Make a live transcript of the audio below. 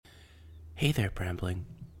Hey there, Brambling.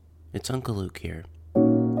 It's Uncle Luke here.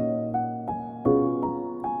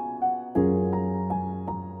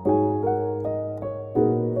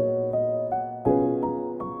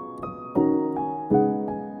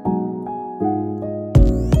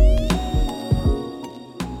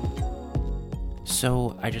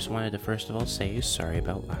 So, I just wanted to first of all say sorry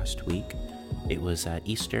about last week. It was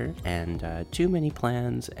Easter and too many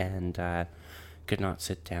plans and could not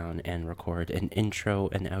sit down and record an intro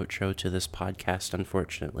and outro to this podcast,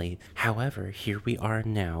 unfortunately. However, here we are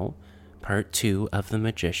now, part 2 of The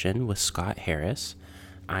Magician with Scott Harris.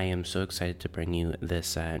 I am so excited to bring you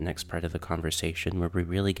this next part of the conversation where we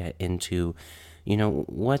really get into,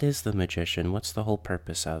 what is the magician? What's the whole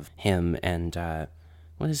purpose of him? And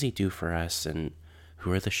what does he do for us? And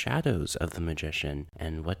who are the shadows of the magician?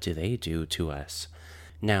 And what do they do to us?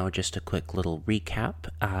 Now, just a quick little recap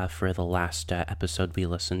for the last episode we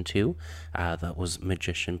listened to. That was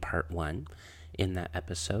Magician Part 1. In that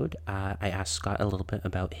episode, I asked Scott a little bit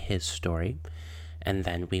about his story. And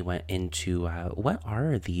then we went into what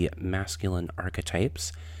are the masculine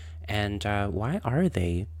archetypes and why are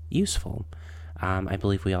they useful? I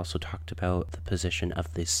believe we also talked about the position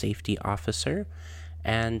of the safety officer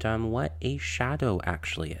and what a shadow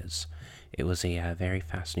actually is. It was a very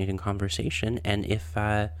fascinating conversation, and if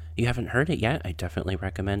you haven't heard it yet, I definitely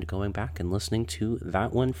recommend going back and listening to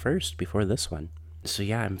that one first before this one. So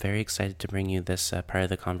yeah, I'm very excited to bring you this part of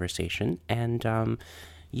the conversation, and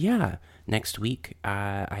next week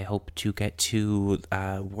I hope to get to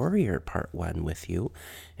Warrior Part 1 with you,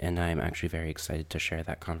 and I'm actually very excited to share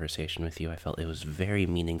that conversation with you. I felt it was very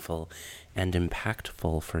meaningful and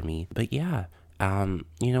impactful for me. But yeah,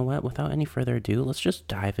 you know what? Without any further ado, let's just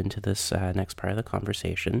dive into this next part of the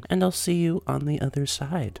conversation, and I'll see you on the other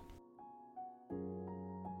side.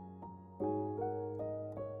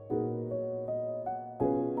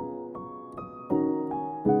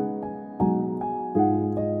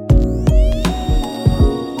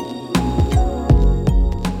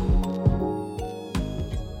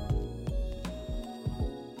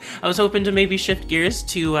 I was hoping to maybe shift gears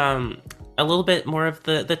to a little bit more of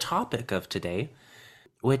the topic of today,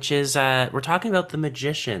 which is we're talking about the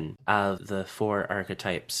magician of the 4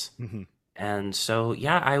 archetypes. Mm-hmm. And so,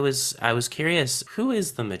 yeah, I was curious, who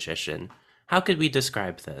is the magician? How could we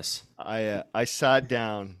describe this? I sat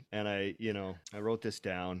down and I wrote this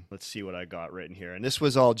down. Let's see what I got written here. And this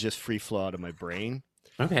was all just free flow out of my brain.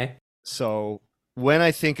 Okay. So when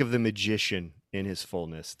I think of the magician in his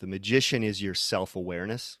fullness, the magician is your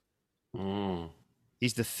self-awareness.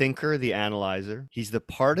 He's the thinker, the analyzer. He's the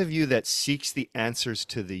part of you that seeks the answers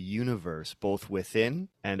to the universe, both within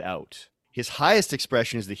and out. His highest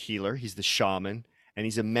expression is the healer. He's the shaman, and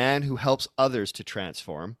he's a man who helps others to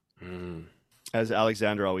transform. As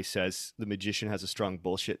Alexander always says, the magician has a strong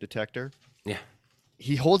bullshit detector. Yeah.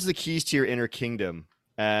 He holds the keys to your inner kingdom.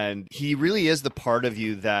 And he really is the part of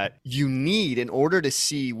you that you need in order to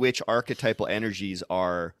see which archetypal energies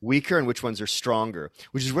are weaker and which ones are stronger,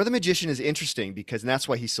 which is where the magician is interesting, because that's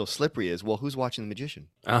why he's so slippery is, well, who's watching the magician?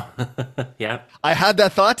 Oh, yeah. I had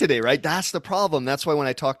that thought today, right? That's the problem. That's why when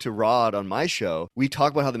I talk to Rod on my show, we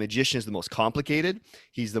talk about how the magician is the most complicated.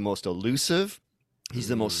 He's the most elusive. He's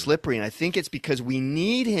the most slippery, and I think it's because we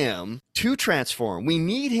need him to transform. We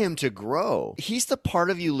need him to grow. He's the part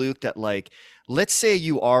of you, Luke, that let's say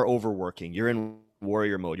you are overworking. You're in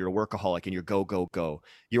warrior mode. You're a workaholic, and you're go, go, go.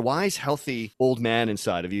 Your wise, healthy old man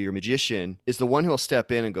inside of you, your magician, is the one who will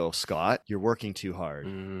step in and go, Scott, you're working too hard.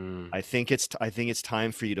 I think it's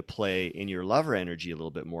time for you to play in your lover energy a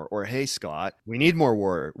little bit more. Or, hey, Scott, we need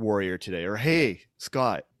more warrior today. Or, hey,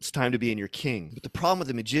 Scott, it's time to be in your king. But the problem with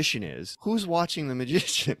the magician is, who's watching the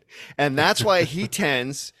magician? And that's why he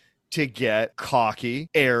tends to get cocky,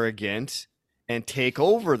 arrogant, and take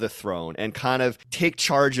over the throne and kind of take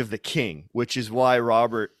charge of the king, which is why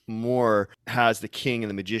Robert Moore has the king and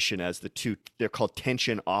the magician as the two. They're called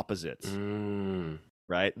tension opposites,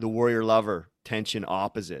 right? The warrior lover, tension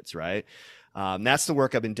opposites, right? That's the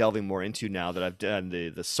work I've been delving more into now that I've done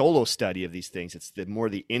the solo study of these things. It's more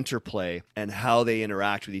the interplay and how they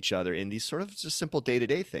interact with each other in these sort of just simple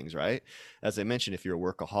day-to-day things, right? As I mentioned, if you're a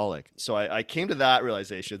workaholic. So I came to that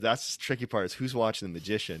realization. That's the tricky part, is who's watching the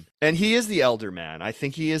magician. And he is the elder man. I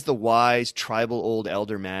think he is the wise, tribal old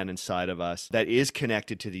elder man inside of us that is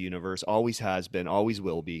connected to the universe, always has been, always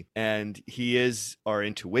will be. And he is our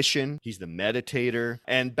intuition. He's the meditator.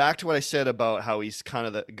 And back to what I said about how he's kind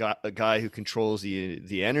of the guy who controls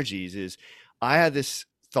the energies, is I had this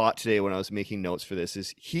thought today when I was making notes for this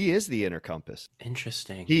is he is the inner compass.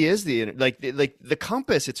 Interesting. He is the inner, like the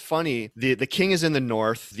compass. It's funny. The king is in the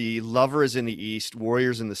north, the lover is in the east,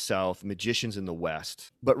 warriors in the south, magicians in the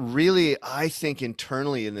west. But really, I think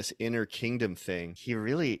internally in this inner kingdom thing, he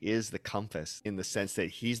really is the compass in the sense that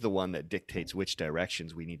he's the one that dictates which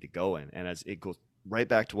directions we need to go in. And as it goes right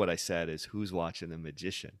back to what I said is who's watching the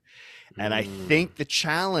magician. And I think the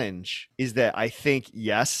challenge is that I think,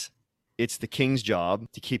 yes, it's the king's job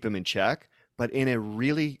to keep him in check, but in a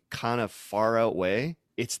really kind of far out way,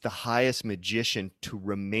 it's the highest magician to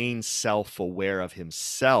remain self-aware of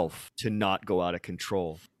himself, to not go out of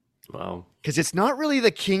control. Wow. Because it's not really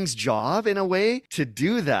the king's job in a way to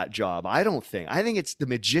do that job. I don't think. I think it's the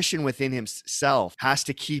magician within himself has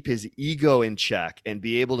to keep his ego in check and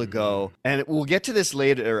be able to go. And we'll get to this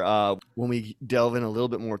later when we delve in a little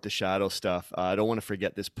bit more with the shadow stuff. I don't want to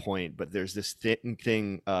forget this point, but there's this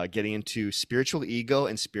thing getting into spiritual ego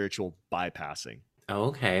and spiritual bypassing. Oh,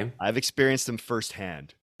 okay. I've experienced them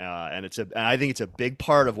firsthand. And I think it's a big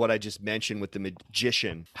part of what I just mentioned with the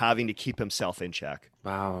magician having to keep himself in check.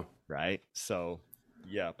 Wow. Right. So,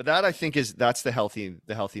 yeah, but that I think that's the healthy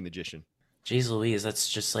magician. Jeez Louise, that's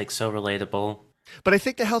just like so relatable. But I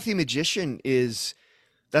think the healthy magician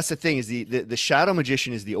that's the thing is the shadow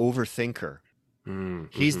magician is the overthinker.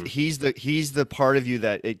 Mm-hmm. He's the part of you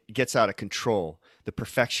that it gets out of control, the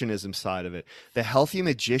perfectionism side of it. The healthy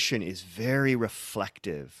magician is very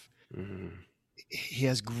reflective. Mm-hmm. He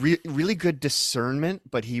has really good discernment,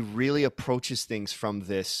 but he really approaches things from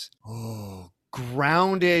this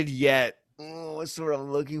grounded yet what's the word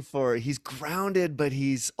I'm looking for? He's grounded, but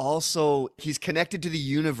he's connected to the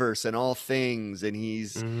universe and all things, and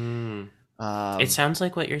he's it sounds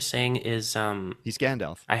like what you're saying is he's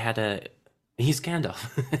Gandalf. He's Gandalf.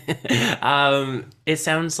 It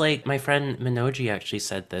sounds like my friend Minoji actually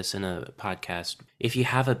said this in a podcast. If you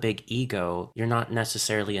have a big ego, you're not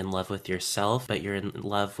necessarily in love with yourself, but you're in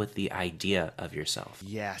love with the idea of yourself.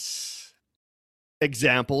 Yes.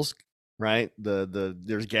 Examples, right?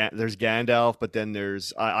 There's Gandalf, but then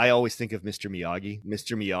I always think of Mr. Miyagi.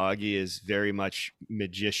 Mr. Miyagi is very much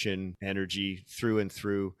magician energy through and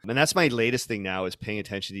through. And that's my latest thing now is paying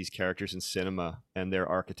attention to these characters in cinema and their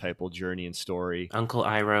archetypal journey and story. Uncle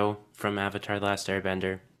Iroh from Avatar: The Last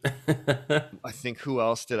Airbender. I think who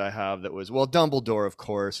else did I have that was, well, Dumbledore, of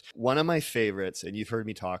course. One of my favorites, and you've heard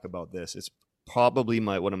me talk about this, it's probably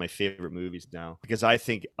one of my favorite movies now because I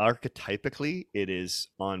think archetypically it is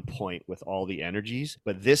on point with all the energies.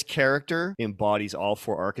 But this character embodies all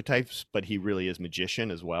four archetypes, but he really is magician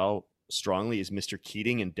as well. Strongly is Mr.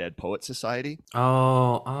 Keating in Dead Poet Society.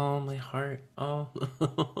 Oh, my heart. Oh.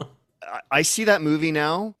 I see that movie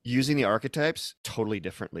now using the archetypes totally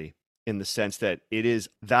differently. In the sense that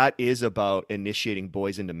that is about initiating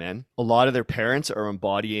boys into men. A lot of their parents are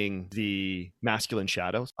embodying the masculine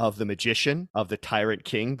shadows of the magician, of the tyrant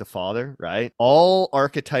king, the father, right? All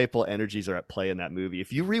archetypal energies are at play in that movie.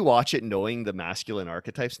 If you rewatch it knowing the masculine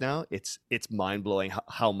archetypes now, it's mind-blowing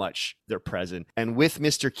how much they're present. And with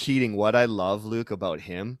Mr. Keating, what I love, Luke, about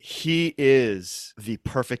him, he is the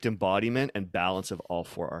perfect embodiment and balance of all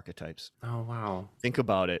four archetypes. Oh, wow. Think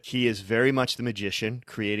about it. He is very much the magician,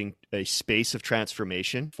 creating a space of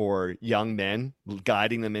transformation for young men,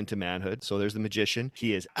 guiding them into manhood. So there's the magician.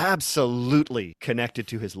 He is absolutely connected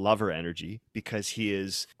to his lover energy because he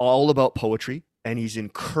is all about poetry. And he's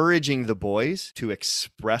encouraging the boys to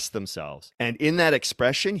express themselves. And in that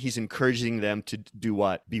expression, he's encouraging them to do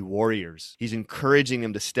what? Be warriors. He's encouraging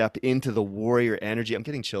them to step into the warrior energy. I'm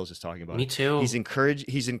getting chills just talking about it. Me too. He's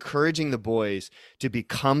encouraging the boys to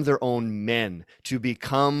become their own men, to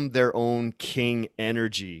become their own king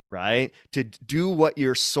energy, right? To do what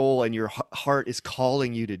your soul and your heart is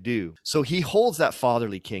calling you to do. So he holds that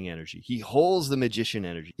fatherly king energy. He holds the magician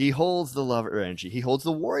energy. He holds the lover energy. He holds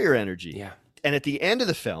the warrior energy. Yeah. And at the end of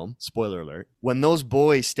the film, spoiler alert, when those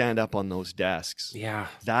boys stand up on those desks,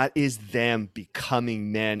 that is them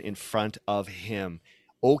becoming men in front of him.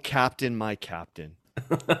 Oh, Captain, my captain.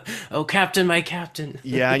 Oh, Captain, my captain.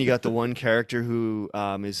 Yeah, and you got the one character who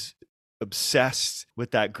is obsessed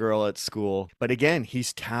with that girl at school. But again,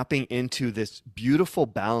 he's tapping into this beautiful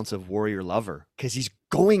balance of warrior lover because he's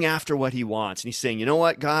going after what he wants. And he's saying, you know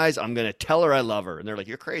what, guys, I'm going to tell her I love her. And they're like,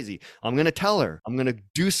 you're crazy. I'm going to tell her. I'm going to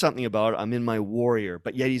do something about it. I'm in my warrior.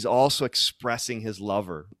 But yet he's also expressing his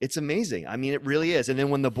lover. It's amazing. I mean, it really is. And then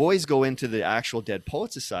when the boys go into the actual Dead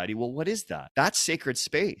Poet Society, well, what is that? That's sacred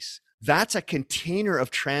space. That's a container of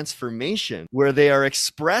transformation where they're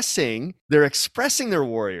expressing their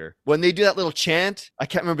warrior. When they do that little chant, I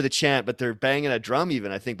can't remember the chant, but they're banging a drum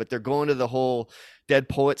even, I think, but they're going to the whole Dead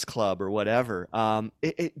Poets Club or whatever.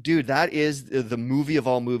 Dude, that is the movie of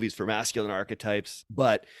all movies for masculine archetypes.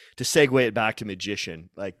 But to segue it back to magician,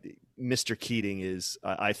 like Mr. Keating is,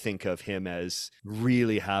 I think of him as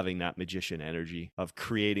really having that magician energy of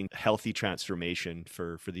creating healthy transformation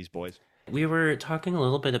for these boys. We were talking a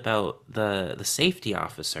little bit about the safety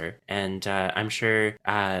officer, and I'm sure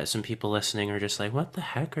some people listening are just like, "What the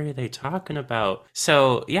heck are they talking about?"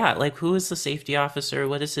 So yeah, like, who is the safety officer?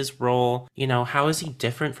 What is his role? You know, how is he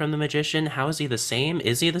different from the magician? How is he the same?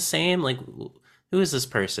 Is he the same? Like, who is this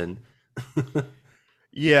person?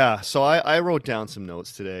 Yeah, so I wrote down some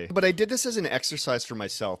notes today, but I did this as an exercise for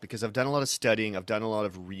myself because I've done a lot of studying, I've done a lot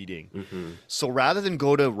of reading. Mm-hmm. So rather than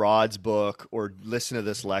go to Rod's book or listen to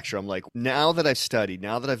this lecture, I'm like, now that I've studied,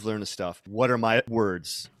 now that I've learned the stuff, what are my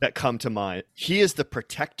words that come to mind? He is the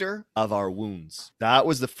protector of our wounds. That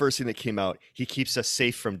was the first thing that came out. He keeps us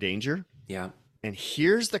safe from danger. Yeah. And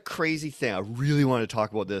here's the crazy thing. I really wanted to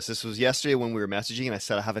talk about this. This was yesterday when we were messaging and I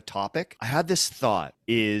said, I have a topic. I had this thought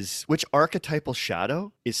is which archetypal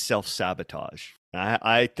shadow is self-sabotage?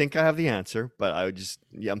 I think I have the answer, but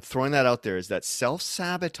I'm throwing that out there is that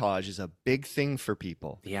self-sabotage is a big thing for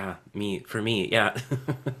people. Yeah, for me, yeah.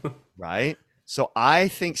 Right? So I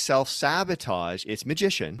think self-sabotage, it's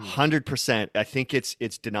magician, 100%. I think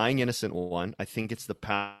it's denying innocent one. I think it's the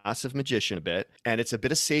passive magician a bit. And it's a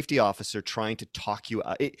bit of safety officer trying to talk you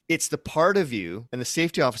out. It's the part of you, and the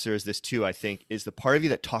safety officer is this too, I think, is the part of you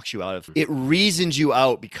that talks you out of it. It reasons you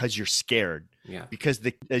out because you're scared. Yeah. Because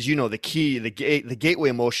as you know, the gateway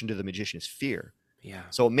emotion to the magician is fear. Yeah.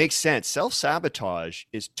 So it makes sense. Self-sabotage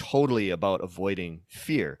is totally about avoiding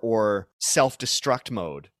fear or self-destruct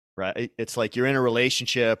mode. Right? It's like you're in a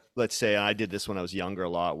relationship. Let's say I did this when I was younger a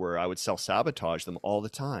lot where I would self-sabotage them all the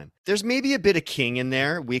time. There's maybe a bit of king in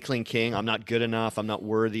there, weakling king. I'm not good enough. I'm not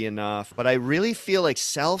worthy enough. But I really feel like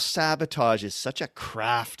self-sabotage is such a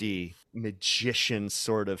crafty magician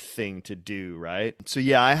sort of thing to do, right? So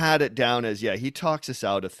yeah, I had it down as, he talks us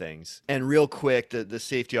out of things. And real quick, the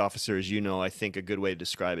safety officer, as you know, I think a good way to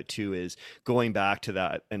describe it too is going back to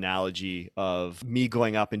that analogy of me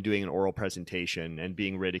going up and doing an oral presentation and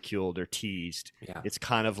being ridiculed or teased. Yeah. It's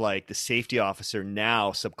kind of like the safety officer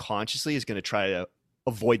now subconsciously is going to try to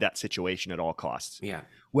avoid that situation at all costs. Yeah.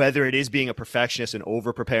 Whether it is being a perfectionist and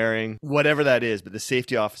over preparing, whatever that is, but the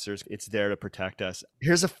safety officers, it's there to protect us.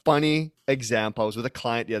 Here's a funny example. I was with a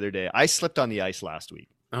client the other day. I slipped on the ice last week.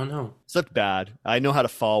 Oh no. Slipped bad. I know how to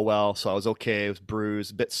fall well, so I was okay. I was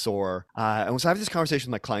bruised, a bit sore. And was having this conversation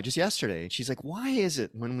with my client just yesterday. And she's like, why is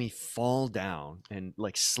it when we fall down and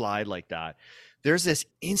like slide like that, there's this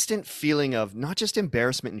instant feeling of not just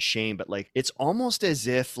embarrassment and shame, but like it's almost as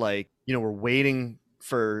if like, we're waiting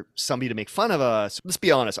for somebody to make fun of us. Let's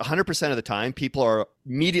be honest, 100% of the time, people are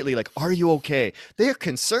immediately like, are you okay? They're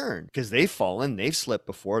concerned because they've fallen, they've slipped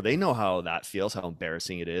before. They know how that feels, how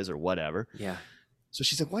embarrassing it is or whatever. Yeah. So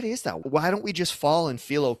she's like, what is that? Why don't we just fall and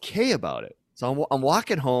feel okay about it? So I'm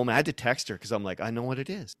walking home. I had to text her because I'm like, I know what it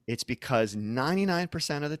is. It's because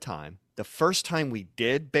 99% of the time, the first time we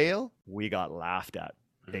did bail, we got laughed at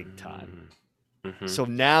big time. Mm-hmm. So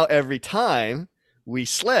now every time we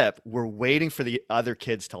slip, we're waiting for the other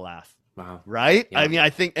kids to laugh. Wow. Right? Yeah. I mean,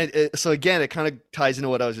 I think, so again, it kind of ties into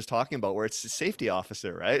what I was just talking about, where it's the safety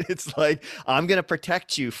officer, right? It's like, I'm going to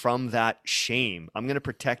protect you from that shame. I'm going to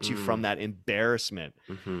protect you from that embarrassment.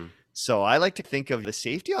 Mm-hmm. So I like to think of the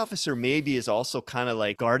safety officer maybe is also kind of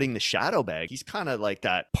like guarding the shadow bag. He's kind of like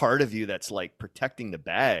that part of you that's like protecting the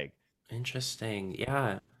bag. Interesting.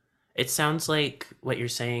 Yeah. It sounds like what you're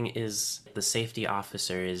saying is the safety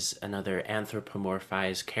officer is another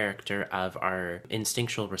anthropomorphized character of our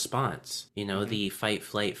instinctual response, the fight,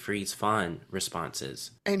 flight, freeze, fawn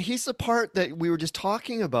responses. And he's the part that we were just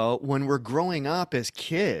talking about when we're growing up as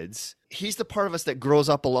kids. He's the part of us that grows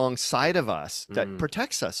up alongside of us, that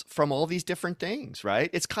protects us from all these different things, right?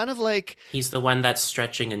 It's kind of like... He's the one that's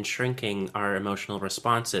stretching and shrinking our emotional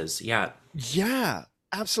responses. Yeah. Yeah.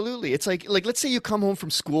 Absolutely. It's like let's say you come home from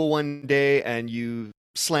school one day and you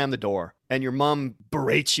slam the door and your mom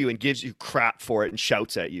berates you and gives you crap for it and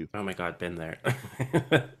shouts at you. Oh my God, been there.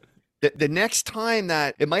 The next time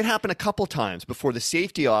that it might happen a couple times before the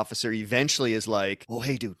safety officer eventually is like, oh,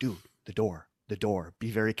 hey, dude, the door.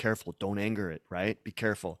 Be very careful. Don't anger it, right? Be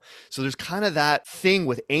careful. So there's kind of that thing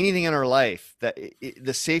with anything in our life that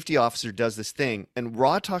the safety officer does this thing. And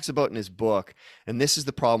Rod talks about in his book, and this is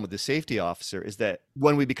the problem with the safety officer, is that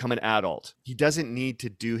when we become an adult, he doesn't need to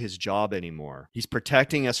do his job anymore. He's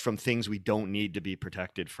protecting us from things we don't need to be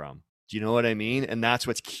protected from. Do you know what I mean? And that's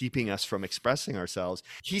what's keeping us from expressing ourselves.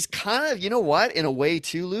 He's kind of, you know what, in a way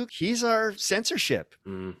too, Luke, he's our censorship.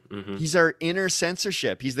 Mm-hmm. He's our inner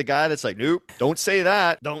censorship. He's the guy that's like, nope, don't say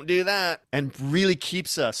that, don't do that, and really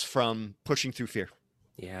keeps us from pushing through fear.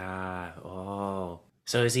 Yeah. Oh.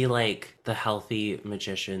 So is he like the healthy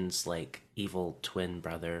magician's like evil twin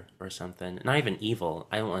brother or something? Not even evil.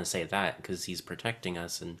 I don't want to say that because he's protecting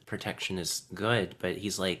us and protection is good, but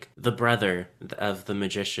he's like the brother of the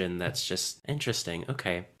magician that's just interesting.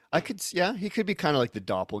 Okay. Yeah, he could be kind of like the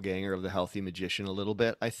doppelganger of the healthy magician a little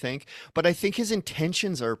bit, I think. But I think his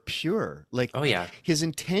intentions are pure. Like Oh yeah. his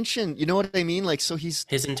intention, you know what I mean? Like, so he's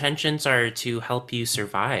His intentions are to help you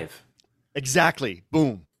survive. exactly,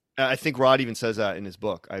 boom. I think Rod even says that in his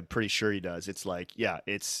book. I'm pretty sure he does. It's like, yeah,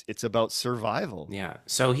 it's about survival. Yeah.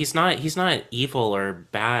 So he's not evil or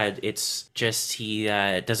bad. It's just he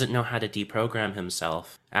doesn't know how to deprogram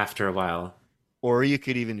himself after a while. Or you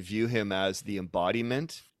could even view him as the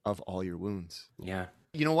embodiment of all your wounds. Yeah.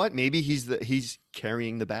 You know what? Maybe he's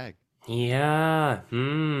carrying the bag. Yeah.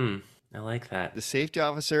 I like that. The safety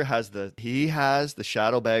officer has the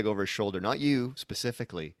shadow bag over his shoulder, not you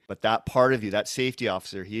specifically, but that part of you, that safety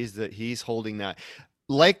officer, he's holding that.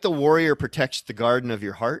 Like the warrior protects the garden of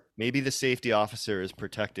your heart, maybe the safety officer is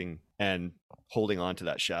protecting and holding on to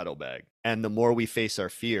that shadow bag. And the more we face our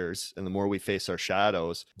fears and the more we face our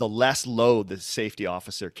shadows, the less load the safety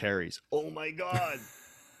officer carries. Oh my God.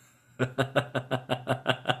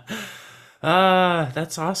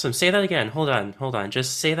 That's awesome. Say that again. Hold on.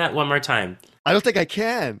 Just say that one more time. I don't think I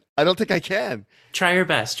can. Try your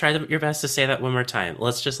best. Your best to say that one more time.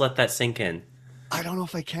 Let's just let that sink in. I don't know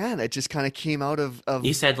if I can. It just kind of came out of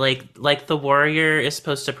You said like the warrior is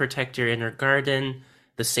supposed to protect your inner garden.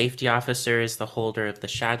 The safety officer is the holder of the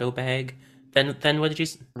shadow bag. Then what did you?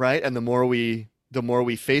 Right. And the more we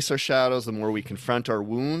face our shadows, the more we confront our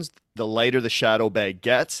wounds, the lighter the shadow bag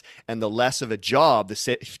gets and the less of a job the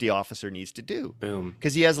safety officer needs to do. Boom.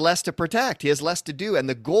 Because he has less to protect. He has less to do. And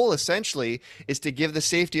the goal essentially is to give the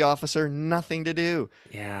safety officer nothing to do.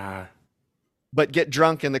 Yeah. But get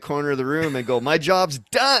drunk in the corner of the room and go, my job's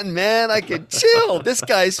done, man. I can chill. This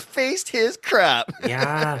guy's faced his crap.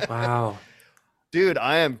 Yeah. Wow. Dude,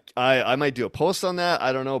 I might do a post on that.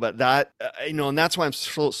 I don't know, but that, and that's why I'm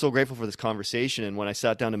so grateful for this conversation. And when I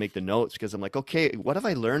sat down to make the notes, because I'm like, okay, what have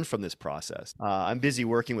I learned from this process? I'm busy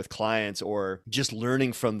working with clients or just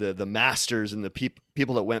learning from the masters and the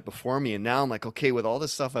people that went before me. And now I'm like, okay, with all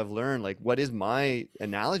this stuff I've learned, like, what is my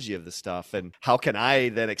analogy of the stuff? And how can I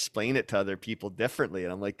then explain it to other people differently?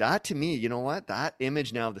 And I'm like, that to me, you know what? That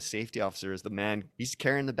image now of the safety officer is the man, he's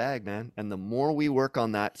carrying the bag, man. And the more we work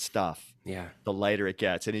on that stuff, yeah, the lighter it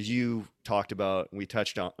gets. And as you talked about, we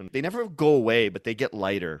touched on, they never go away, but they get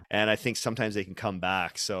lighter. And I think sometimes they can come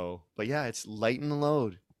back. So, but yeah, it's lighten the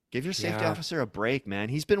load. Give your safety officer a break, man.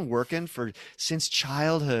 He's been working since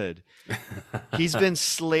childhood. He's been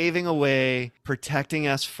slaving away, protecting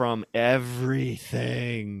us from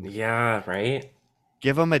everything. Yeah, right?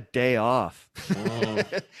 Give him a day off.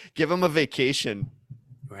 Mm. Give him a vacation.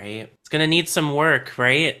 Right. It's going to need some work,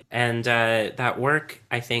 right? And that work,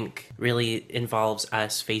 I think, really involves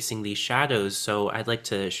us facing these shadows. So I'd like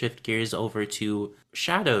to shift gears over to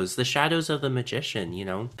shadows, the shadows of the magician, you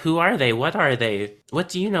know? Who are they? What are they? What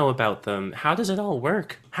do you know about them? How does it all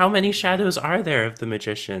work? How many shadows are there of the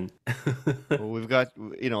magician? Well, we've got,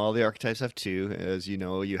 all the archetypes have two. As you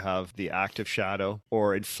know, you have the active shadow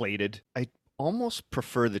or inflated. I almost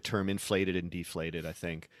prefer the term inflated and deflated, I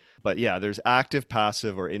think. But yeah, there's active,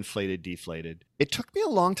 passive, or inflated, deflated. It took me a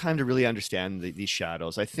long time to really understand these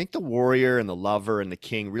shadows. I think the warrior and the lover and the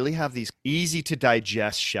king really have these easy to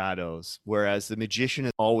digest shadows, whereas the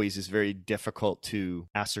magician always is very difficult to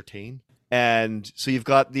ascertain. And so you've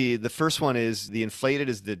got the first one is the inflated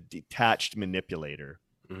is the detached manipulator.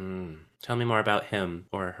 Tell me more about him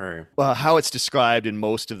or her. Well, how it's described in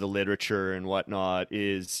most of the literature and whatnot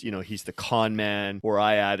is, he's the con man, or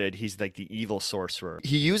I added, he's like the evil sorcerer.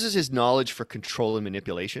 He uses his knowledge for control and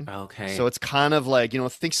manipulation. Okay. So it's kind of like,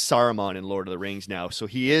 think Saruman in Lord of the Rings now. So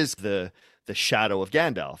he is the shadow of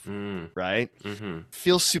Gandalf, right? Mm-hmm.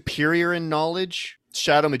 Feels superior in knowledge.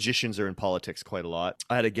 Shadow magicians are in politics quite a lot.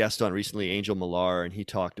 I had a guest on recently, Angel Millar, and he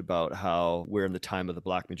talked about how we're in the time of the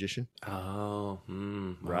black magician. Oh,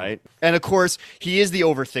 right. And of course, he is the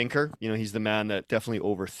overthinker. He's the man that definitely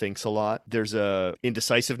overthinks a lot. There's a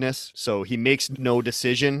indecisiveness. So he makes no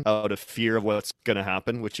decision out of fear of what's going to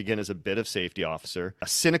happen, which again is a bit of safety officer. A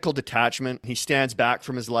cynical detachment. He stands back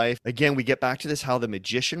from his life. Again, we get back to this, how the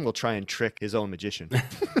magician will try and trick his own magician.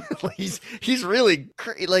 He's really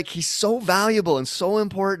he's so valuable and so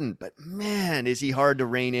important, but man, is he hard to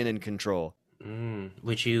rein in and control.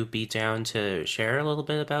 Would you be down to share a little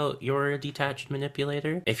bit about your detached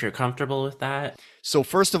manipulator if you're comfortable with that? So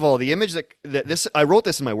first of all, the image that this I wrote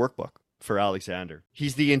this in my workbook for Alexander.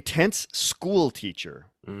 He's the intense school teacher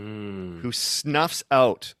who snuffs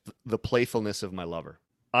out the playfulness of my lover.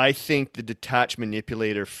 I think the detached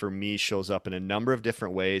manipulator for me shows up in a number of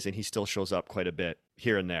different ways, and he still shows up quite a bit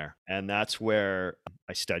here and there. And that's where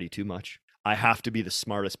I study too much. I have to be the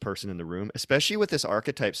smartest person in the room, especially with this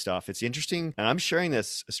archetype stuff. It's interesting, and I'm sharing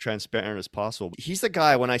this as transparent as possible. He's the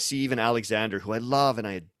guy, when I see even Alexander, who I love and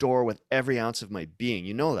I adore with every ounce of my being,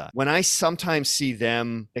 you know that. When I sometimes see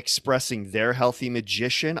them expressing their healthy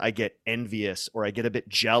magician, I get envious, or I get a bit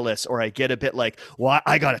jealous, or I get a bit like, well,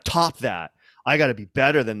 I got to top that. I got to be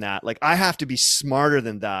better than that. Like, I have to be smarter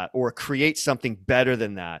than that, or create something better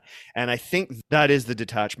than that. And I think that is the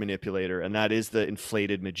detached manipulator, and that is the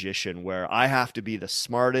inflated magician, where I have to be the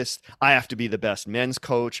smartest. I have to be the best men's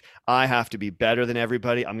coach. I have to be better than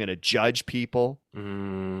everybody. I'm going to judge people.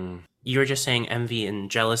 You were just saying envy and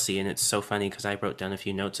jealousy, and it's so funny because I wrote down a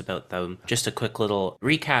few notes about them. Just a quick little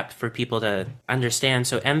recap for people to understand.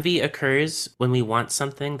 So envy occurs when we want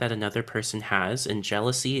something that another person has, and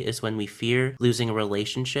jealousy is when we fear losing a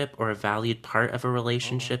relationship or a valued part of a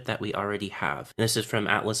relationship that we already have. And this is from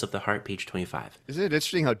Atlas of the Heart, page 25. Isn't it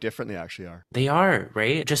interesting how different they actually are? They are,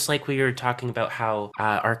 right? Just like we were talking about how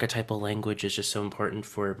archetypal language is just so important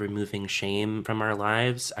for removing shame from our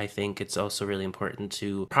lives. I think it's also really important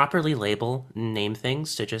to properly label, name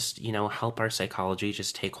things to just, help our psychology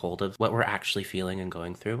just take hold of what we're actually feeling and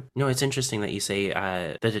going through. It's interesting that you say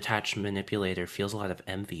the detached manipulator feels a lot of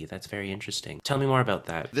envy. That's very interesting. Tell me more about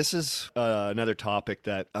that. This is another topic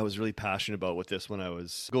that I was really passionate about with this when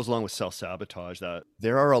goes along with self-sabotage, that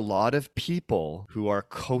there are a lot of people who are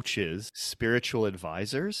coaches, spiritual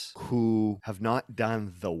advisors, who have not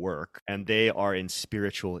done the work, and they are in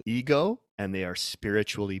spiritual ego, and they are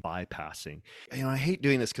spiritually bypassing. I hate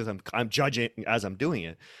doing this because I'm judging as I'm doing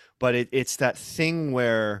it, but it's that thing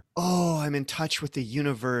where, I'm in touch with the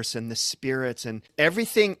universe and the spirits, and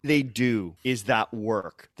everything they do is that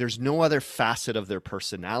work. There's no other facet of their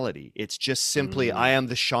personality. It's just simply, I am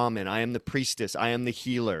the shaman, I am the priestess, I am the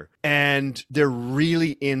healer. And they're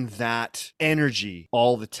really in that energy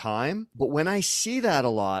all the time. But when I see that a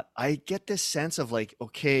lot, I get this sense of like,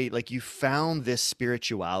 okay, like you found this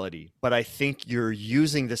spirituality, but I think you're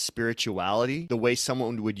using the spirituality the way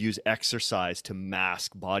someone would use exercise to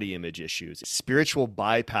mask body image issues. Spiritual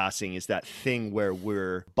bypassing is that thing where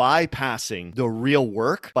we're bypassing the real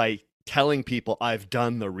work by telling people I've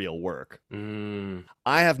done the real work.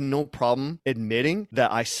 I have no problem admitting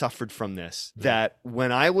that I suffered from this, that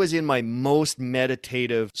when I was in my most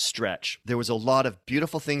meditative stretch, there was a lot of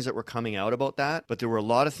beautiful things that were coming out about that, but there were a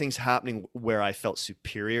lot of things happening where I felt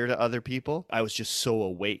superior to other people. I was just so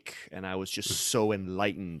awake, and I was just so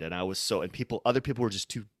enlightened, and other people were just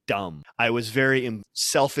too dumb. I was very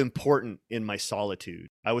self-important in my solitude.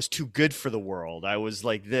 I was too good for the world. I was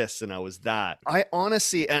like this and I was that. I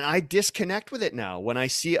honestly, and I disconnect with it now when I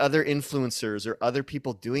see other influencers or other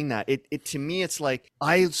people doing that. It to me, it's like,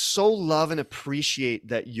 I so love and appreciate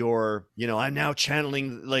that I'm now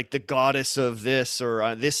channeling like the goddess of this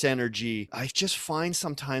or this energy. I just find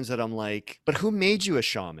sometimes that I'm like, but who made you a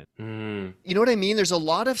shaman? You know what I mean? There's a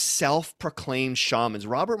lot of self-proclaimed shamans.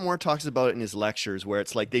 Robert Moore talks about it in his lectures, where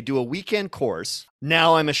it's like they do a weekend course.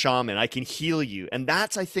 Now I'm a shaman. I can heal you. And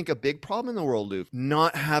that's, I think, a big problem in the world, Luke.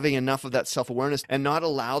 Not having enough of that self-awareness and not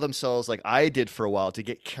allow themselves, like I did for a while, to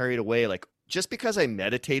get carried away. Like, just because I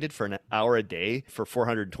meditated for an hour a day for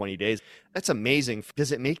 420 days, that's amazing.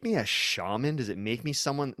 Does it make me a shaman? Does it make me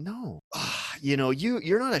someone? No.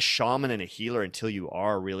 You're not a shaman and a healer until you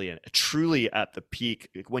are really truly at the peak.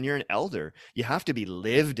 When you're an elder, you have to be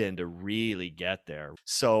lived in to really get there.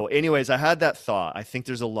 So anyways, I had that thought. I think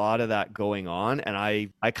there's a lot of that going on, and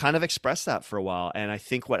I kind of expressed that for a while. And I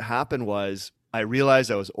think what happened was, I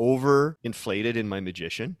realized I was overinflated in my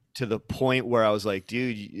magician, to the point where I was like,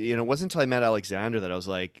 dude, it wasn't until I met Alexander that I was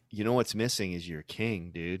like, what's missing is your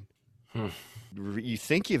king, dude. You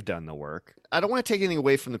think you've done the work. I don't want to take anything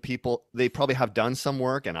away from the people. They probably have done some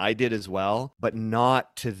work, and I did as well, but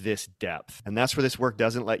not to this depth. And that's where this work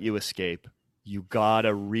doesn't let you escape. You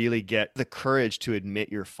gotta really get the courage to admit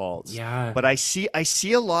your faults. Yeah. But I see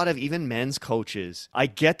a lot of even men's coaches. I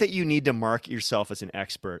get that you need to market yourself as an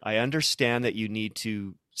expert. I understand that you need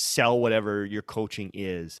to sell whatever your coaching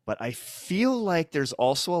is. But I feel like there's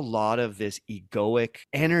also a lot of this egoic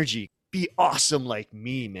energy. Be awesome like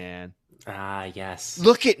me, man. Yes.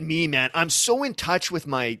 Look at me, man. I'm so in touch with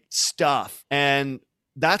my stuff. And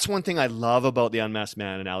that's one thing I love about the Unmasked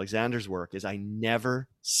Man and Alexander's work, is I never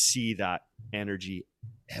see that energy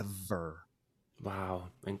ever. Wow.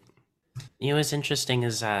 You know what's interesting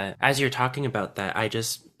is as you're talking about that, I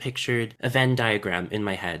just pictured a Venn diagram in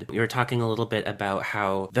my head. You were talking a little bit about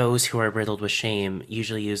how those who are riddled with shame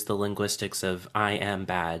usually use the linguistics of I am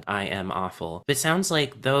bad, I am awful. But it sounds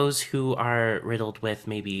like those who are riddled with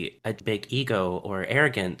maybe a big ego or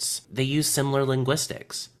arrogance, they use similar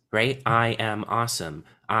linguistics, right? I am awesome.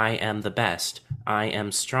 I am the best. I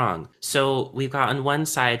am strong. So we've got on one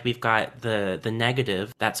side, we've got the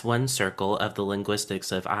negative. That's one circle of the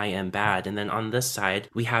linguistics of I am bad. And then on this side,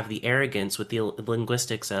 we have the arrogance with the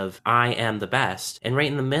linguistics of I am the best. And right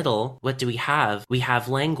in the middle, what do we have? We have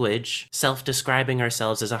language self-describing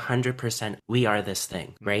ourselves as 100% we are this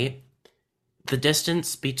thing, right? The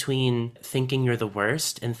distance between thinking you're the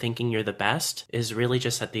worst and thinking you're the best is really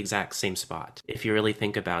just at the exact same spot. If you really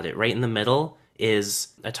think about it, right in the middle is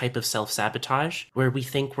a type of self-sabotage where we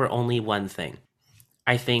think we're only one thing.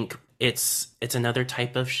 I think it's another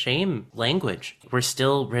type of shame language. We're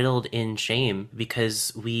still riddled in shame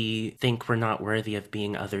because we think we're not worthy of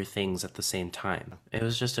being other things at the same time. It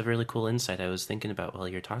was just a really cool insight I was thinking about while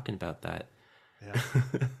you're talking about that. Yeah.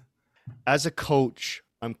 As a coach,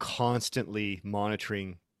 I'm constantly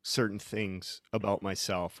monitoring certain things about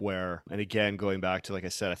myself where, and again, going back to, like I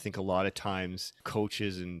said, I think a lot of times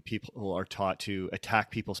coaches and people are taught to attack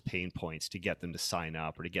people's pain points to get them to sign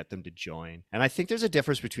up or to get them to join. And I think there's a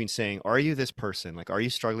difference between saying, are you this person? Like, are you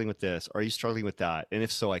struggling with this? Are you struggling with that? And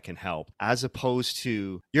if so, I can help. As opposed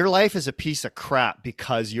to your life is a piece of crap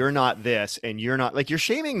because you're not this and you're not, like, you're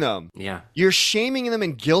shaming them. Yeah. You're shaming them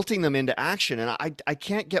and guilting them into action. And I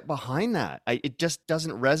can't get behind that. It just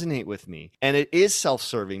doesn't resonate with me. And it is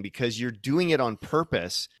self-serving because you're doing it on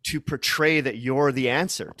purpose to portray that you're the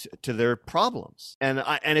answer to their problems. And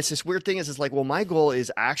it's this weird thing is it's like, well, my goal is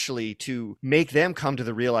actually to make them come to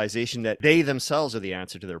the realization that they themselves are the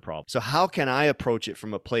answer to their problem. So how can I approach it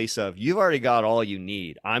from a place of, you've already got all you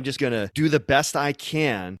need. I'm just going to do the best I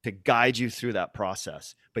can to guide you through that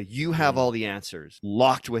process. But you have all the answers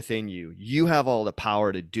locked within you. You have all the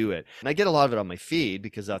power to do it. And I get a lot of it on my feed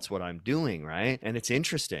because that's what I'm doing, right? And it's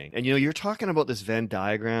interesting. And, you know, you're talking about this Venn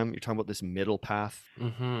diagram. You're talking about this middle path.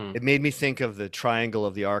 Mm-hmm. It made me think of the triangle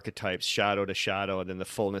of the archetypes, shadow to shadow, and then the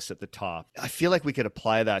fullness at the top. I feel like we could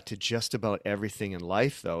apply that to just about everything in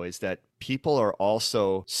life, though, is that people are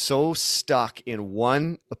also so stuck in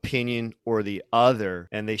one opinion or the other,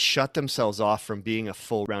 and they shut themselves off from being a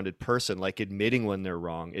full-rounded person, like admitting when they're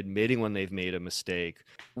wrong, admitting when they've made a mistake.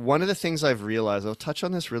 One of the things I've realized, I'll touch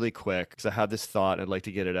on this really quick because I had this thought and I'd like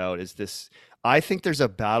to get it out, is this. I think there's a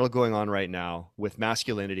battle going on right now with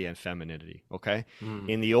masculinity and femininity, okay?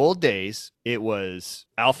 In the old days, it was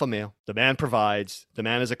alpha male. The man provides. The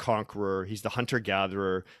man is a conqueror. He's the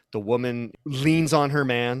hunter-gatherer. The woman leans on her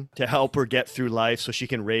man to help her get through life so she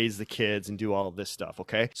can raise the kids and do all of this stuff,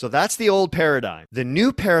 okay? So that's the old paradigm. The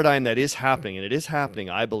new paradigm that is happening, and it is happening,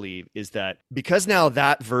 I believe, is that because now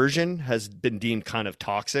that version has been deemed kind of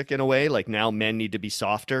toxic in a way, like now men need to be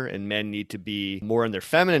softer and men need to be more in their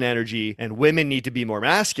feminine energy and women need to be more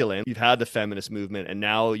masculine. You've had the feminist movement, and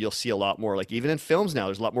now you'll see a lot more, like even in films now,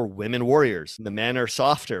 there's a lot more women warriors. The men are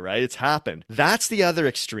softer, right? It's happened. That's the other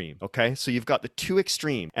extreme, okay? So you've got the two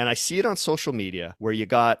extremes. And I see it on social media where you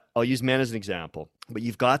got, I'll use men as an example, but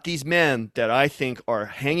you've got these men that I think are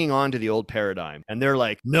hanging on to the old paradigm. And they're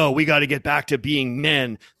like, no, we got to get back to being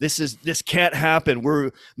men. This can't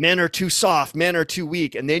happen. Men are too soft. Men are too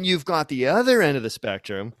weak. And then you've got the other end of the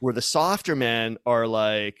spectrum where the softer men are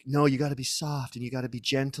like, no, you got to be soft and you got to be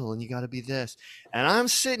gentle and you got to be this. And I'm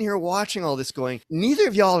sitting here watching all this going, neither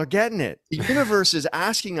of y'all are getting it. The universe is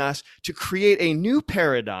asking us to create a new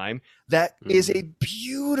paradigm that is a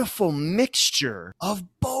beautiful mixture of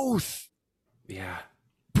both. Yeah.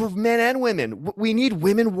 For men and women. We need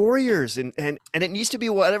women warriors, and it needs to be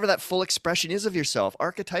whatever that full expression is of yourself,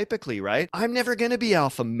 archetypically, right? I'm never going to be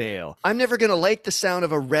alpha male. I'm never going to like the sound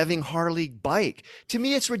of a revving Harley bike. To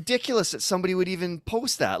me, it's ridiculous that somebody would even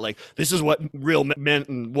post that. Like, this is what real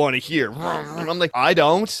men want to hear. And I'm like, I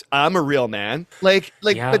don't. I'm a real man.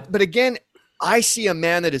 Yeah. But again, I see a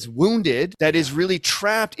man that is wounded, that is really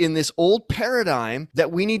trapped in this old paradigm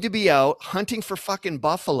that we need to be out hunting for fucking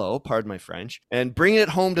buffalo, pardon my French, and bringing it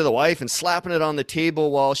home to the wife and slapping it on the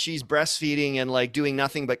table while she's breastfeeding and like doing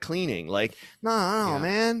nothing but cleaning. Like, no,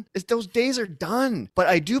 man, those days are done. But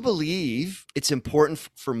I do believe it's important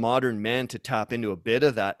for modern men to tap into a bit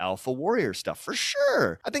of that alpha warrior stuff for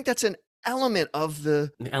sure. I think that's an element of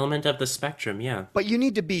the The element of the spectrum, yeah. but you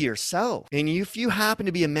need to be yourself. And if you happen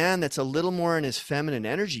to be a man that's a little more in his feminine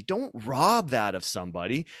energy, don't rob that of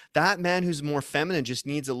somebody. That man who's more feminine just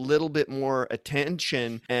needs a little bit more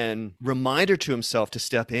attention and reminder to himself to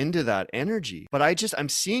step into that energy. But I'm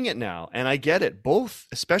seeing it now, and I get it. Both,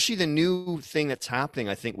 especially the new thing that's happening,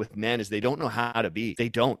 I think, with men is they don't know how to be. They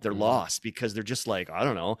don't. They're lost because they're just like, I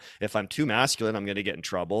don't know. If I'm too masculine, I'm going to get in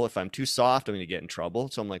trouble. If I'm too soft, I'm going to get in trouble.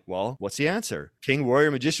 So I'm like, well, what's the answer? King,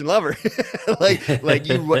 warrior, magician, lover. like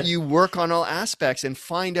you work on all aspects and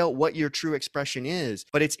find out what your true expression is.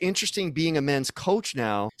 But it's interesting being a men's coach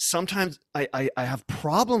now. Sometimes I have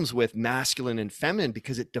problems with masculine and feminine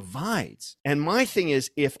because it divides. And my thing is,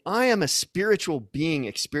 if I am a spiritual being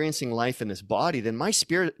experiencing life in this body, then my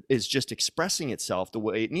spirit is just expressing itself the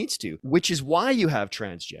way it needs to, which is why you have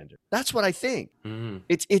transgender. That's what I think.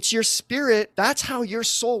 It's your spirit. That's how your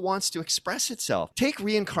soul wants to express itself. Take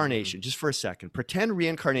reincarnation just for a second. Pretend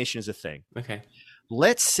reincarnation is a thing. Okay.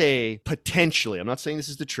 Let's say potentially, I'm not saying this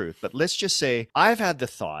is the truth, but let's just say I've had the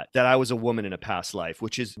thought that I was a woman in a past life,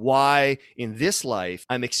 which is why in this life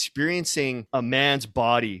I'm experiencing a man's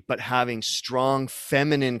body, but having strong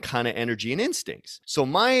feminine kind of energy and instincts. So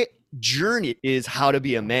my journey is how to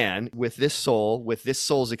be a man with this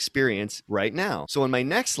soul's experience right now. So in my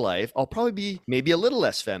next life, I'll probably be maybe a little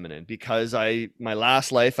less feminine because my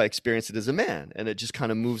last life, I experienced it as a man, and it just kind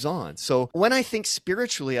of moves on. So when I think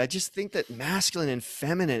spiritually, I just think that masculine and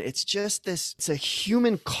feminine, it's a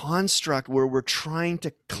human construct where we're trying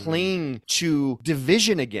to cling to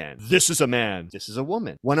division again. This is a man. This is a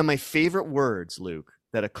woman. One of my favorite words, Luke,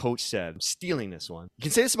 that a coach said, I'm stealing this one. You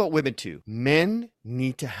can say this about women too. Men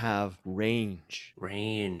need to have range.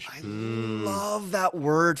 Range. I love that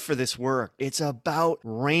word for this work. It's about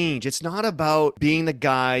range. It's not about being the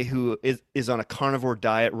guy who is on a carnivore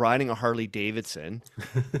diet riding a Harley Davidson.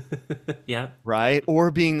 Yeah. Right?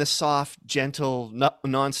 Or being the soft, gentle,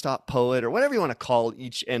 nonstop poet or whatever you want to call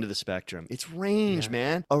each end of the spectrum. It's range,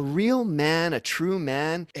 man. A real man, a true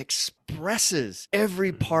man expresses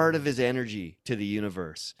every part of his energy to the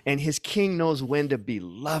universe. And his king knows when to be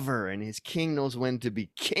lover, and his king knows when to be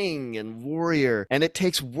king and warrior. And it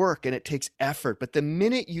takes work and it takes effort. But the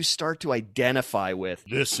minute you start to identify with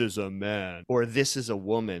this is a man or this is a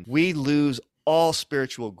woman, we lose all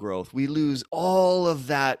spiritual growth. We lose all of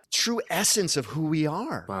that true essence of who we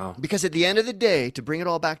are. Wow. Because at the end of the day, to bring it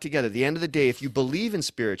all back together, at the end of the day, if you believe in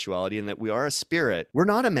spirituality and that we are a spirit, we're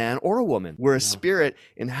not a man or a woman. We're a spirit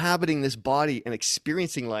inhabiting this body and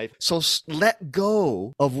experiencing life. So let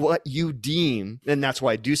go of what you deem. And that's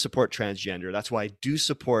why I do support transgender. That's why I do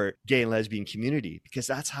support gay and lesbian community, because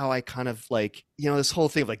that's how I kind of like, this whole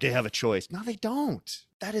thing of like, they have a choice. No, they don't.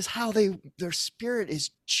 That is how their spirit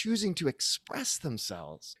is choosing to express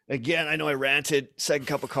themselves. Again, I know I ranted, second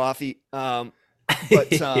cup of coffee. But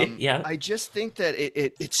Yeah. I just think that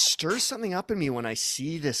it stirs something up in me when I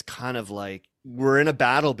see this kind of like, we're in a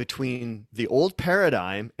battle between the old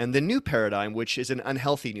paradigm and the new paradigm, which is an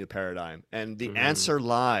unhealthy new paradigm. And the answer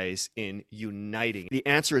lies in uniting. The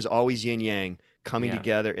answer is always yin yang, coming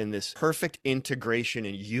together in this perfect integration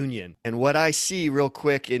and union. And what I see real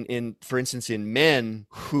quick for instance, in men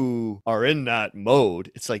who are in that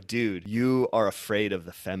mode, it's like, dude, you are afraid of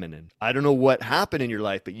the feminine. I don't know what happened in your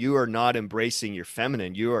life, but you are not embracing your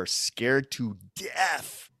feminine. You are scared to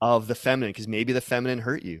death of the feminine because maybe the feminine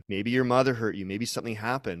hurt you. Maybe your mother hurt you. Maybe something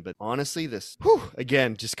happened. But honestly, this,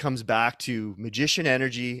 again, just comes back to magician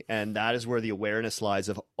energy. And that is where the awareness lies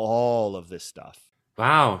of all of this stuff.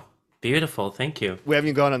 Wow. Beautiful. Thank you. We haven't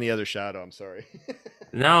even gone on the other shadow. I'm sorry.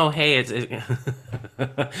 No, hey, the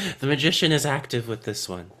magician is active with this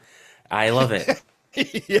one. I love it.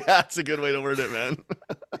 Yeah, it's a good way to word it, man.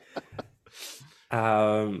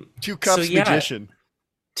 2 cups magician.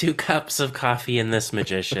 2 cups of coffee in this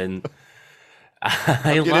magician.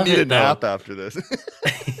 I'm gonna need a nap after this.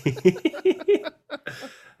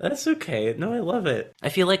 That's okay. No, I love it. I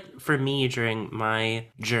feel like for me, during my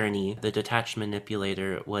journey, the detached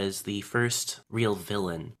manipulator was the first real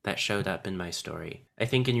villain that showed up in my story. I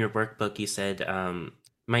think in your workbook, you said,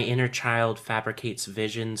 my inner child fabricates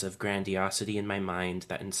visions of grandiosity in my mind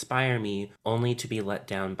that inspire me only to be let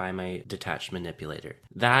down by my detached manipulator.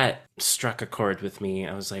 That struck a chord with me.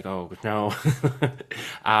 I was like, oh, no.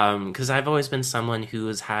 Because I've always been someone who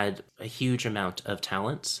has had a huge amount of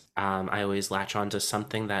talents. I always latch onto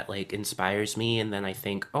something that like inspires me, and then I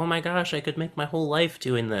think, oh my gosh, I could make my whole life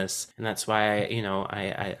doing this. And that's why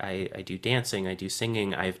I do dancing, I do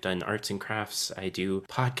singing, I've done arts and crafts, I do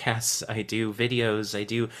podcasts, I do videos, I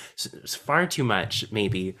do far too much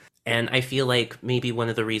maybe. And I feel like maybe one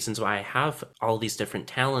of the reasons why I have all these different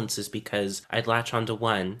talents is because I'd latch onto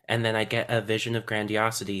one and then I get a vision of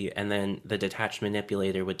grandiosity, and then the detached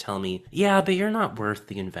manipulator would tell me, yeah, but you're not worth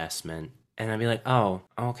the investment. And I'd be like, oh,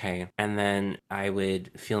 okay. And then I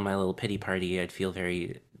would feel my little pity party. I'd feel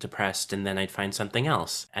very depressed, and then I'd find something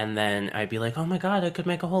else. And then I'd be like, oh my God, I could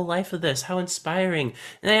make a whole life of this. How inspiring.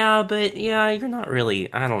 Yeah, but yeah, you're not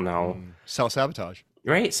really, I don't know. Self-sabotage.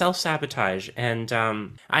 Right? Self sabotage. And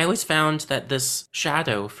I always found that this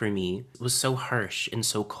shadow for me was so harsh and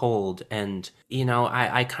so cold. And,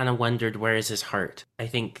 I kind of wondered, where is his heart? I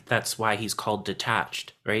think that's why he's called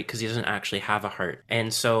detached, right? Because he doesn't actually have a heart.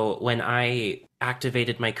 And so when I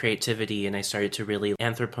activated my creativity and I started to really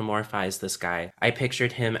anthropomorphize this guy, I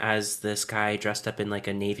pictured him as this guy dressed up in like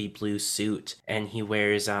a navy blue suit, and he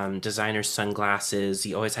wears designer sunglasses.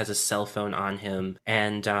 He always has a cell phone on him,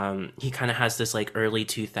 and he kind of has this like early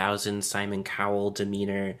 2000s Simon Cowell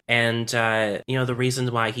demeanor. And the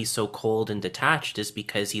reason why he's so cold and detached is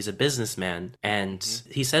because he's a businessman, and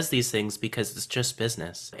he says these things because it's just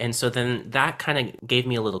business. And so then that kind of gave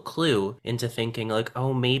me a little clue into thinking like,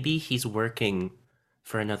 oh, maybe he's working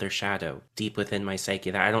for another shadow deep within my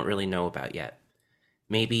psyche that I don't really know about yet.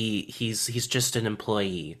 Maybe he's just an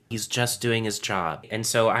employee. He's just doing his job. And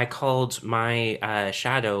so I called my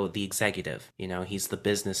shadow the executive. He's the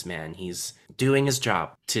businessman. He's doing his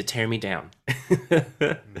job to tear me down.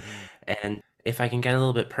 Mm-hmm. And if I can get a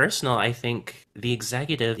little bit personal, I think the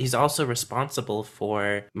executive, he's also responsible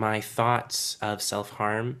for my thoughts of self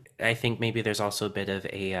harm. I think maybe there's also a bit of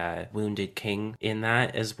a wounded king in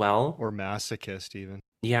that as well. Or masochist, even.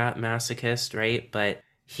 Yeah, masochist, right? But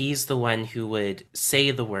he's the one who would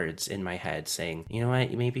say the words in my head saying, you know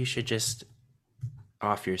what, maybe you should just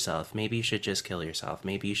off yourself. Maybe you should just kill yourself.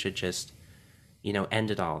 Maybe you should just,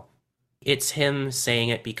 end it all. It's him saying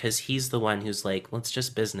it because he's the one who's like, let's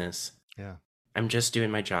just business. Yeah. I'm just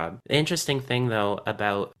doing my job. The interesting thing, though,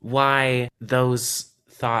 about why those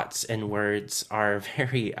thoughts and words are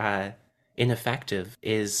very ineffective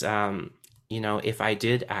is, if I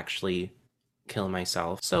did actually kill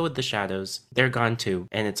myself, so would the shadows. They're gone too.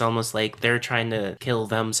 And it's almost like they're trying to kill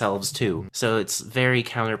themselves too. So it's very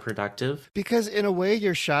counterproductive. Because in a way,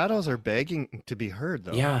 your shadows are begging to be heard,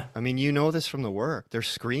 though. Yeah. I mean, you know this from the work. They're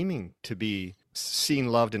screaming to be seen,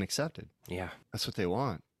 loved, and accepted. Yeah. That's what they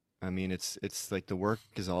want. I mean, it's like the work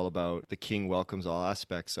is all about the king welcomes all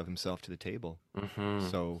aspects of himself to the table. Mm-hmm.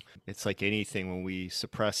 So it's like anything when we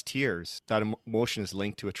suppress tears, that emotion is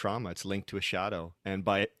linked to a trauma. It's linked to a shadow. And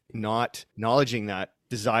by not acknowledging that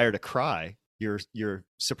desire to cry, you're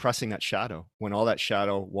suppressing that shadow when all that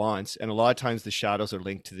shadow wants. And a lot of times the shadows are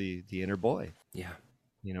linked to the inner boy. Yeah.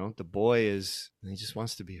 The boy he just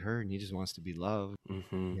wants to be heard and he just wants to be loved.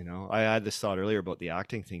 Mm-hmm. I had this thought earlier about the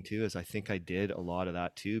acting thing too, is I think I did a lot of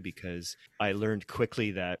that too, because I learned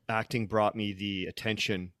quickly that acting brought me the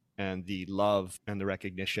attention and the love and the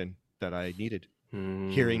recognition that I needed.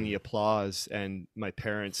 Hearing the applause, and my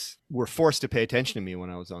parents were forced to pay attention to me when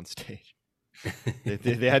I was on stage.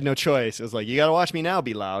 they had no choice. It was like, you got to watch me now,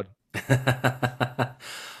 be loud.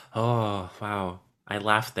 Oh, wow. I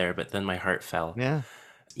laughed there, but then my heart fell. Yeah.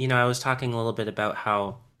 I was talking a little bit about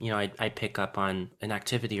how, I pick up on an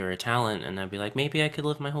activity or a talent, and I'd be like, maybe I could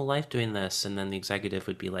live my whole life doing this. And then the executive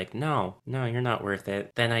would be like, no, you're not worth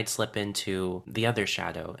it. Then I'd slip into the other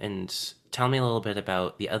shadow. And tell me a little bit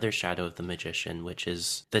about the other shadow of the magician, which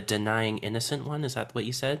is the denying innocent one. Is that what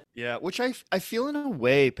you said? Yeah, which I feel in a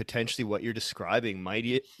way potentially what you're describing might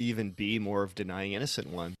even be more of denying innocent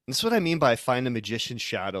one. This is what I mean by I find the magician's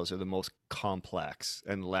shadows are the most complex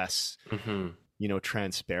and less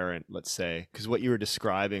transparent, let's say, because what you were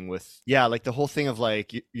describing with, like the whole thing of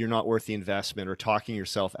like, you're not worth the investment or talking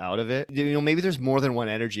yourself out of it. Maybe there's more than one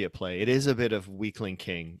energy at play. It is a bit of weakling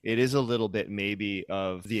king. It is a little bit maybe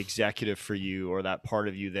of the executive for you, or that part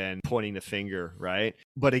of you then pointing the finger, right?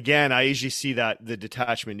 But again, I usually see that the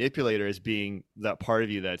detached manipulator as being that part of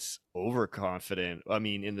you that's overconfident. I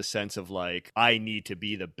mean, in the sense of like, I need to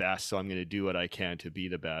be the best, so I'm going to do what I can to be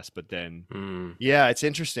the best. But then, it's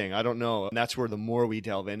interesting. I don't know. And that's where the more we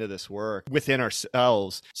delve into this work within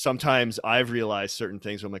ourselves, sometimes I've realized certain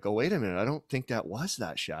things where I'm like, oh, wait a minute. I don't think that was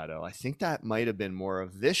that shadow. I think that might have been more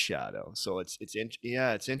of this shadow. So it's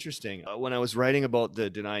interesting. When I was writing about the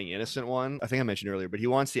denying innocent one, I think I mentioned earlier, but he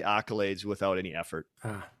wants the accolades without any effort.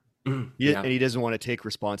 And he doesn't want to take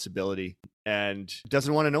responsibility. and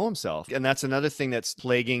doesn't want to know himself. And that's another thing that's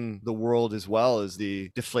plaguing the world as well, is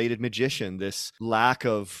the deflated magician, this lack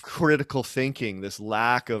of critical thinking, this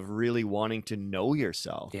lack of really wanting to know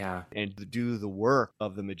yourself and do the work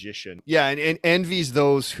of the magician. Yeah, and envies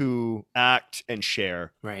those who act and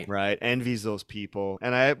share. Right. Envies those people.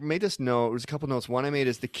 And I made this note. There's a couple notes. One I made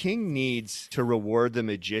is the king needs to reward the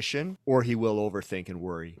magician or he will overthink and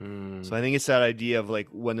worry. So I think it's that idea of like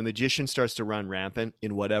when the magician starts to run rampant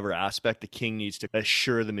in whatever aspect, the king needs to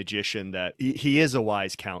assure the magician that he is a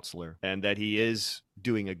wise counselor and that he is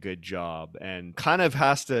doing a good job, and kind of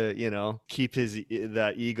has to, you know, keep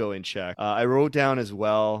that ego in check. I wrote down as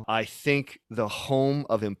well, I think the home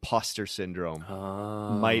of imposter syndrome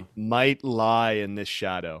might lie in this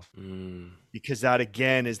shadow. Because that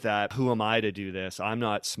again is that, who am I to do this? I'm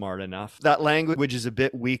not smart enough. That language is a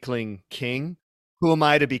bit weakling king. Who am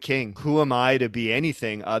I to be king? Who am I to be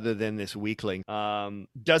anything other than this weakling?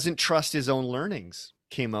 Doesn't trust his own learnings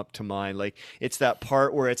came up to mind. Like, it's that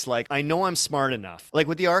part where it's like, I know I'm smart enough. Like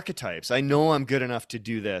with the archetypes, I know I'm good enough to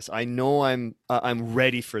do this. I know I'm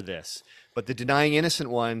ready for this. But the denying innocent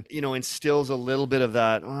one, you know, instills a little bit of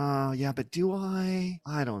that, oh, yeah, but do I?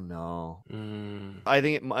 I don't know. I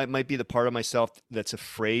think it might be the part of myself that's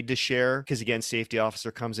afraid to share, because, again, safety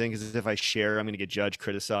officer comes in, because if I share, I'm going to get judged,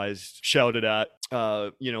 criticized, shouted at,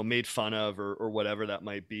 you know, made fun of, or whatever that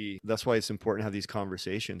might be. That's why it's important to have these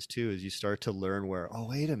conversations, too, as you start to learn where, oh,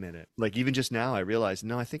 wait a minute. Like, even just now, I realized,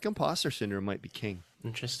 no, I think imposter syndrome might be king.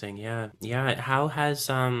 Interesting. Yeah. How has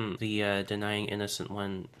the denying innocent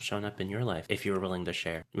one shown up in your life, if you were willing to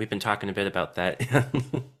share? We've been talking a bit about that.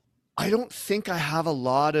 I don't think I have a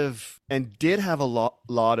lot of, and did have a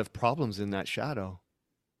lot of problems in that shadow.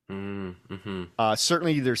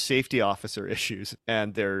 Certainly there's safety officer issues,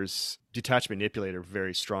 and there's detached manipulator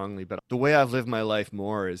very strongly, but the way I've lived my life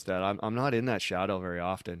more is that I'm not in that shadow very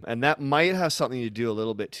often. And that might have something to do a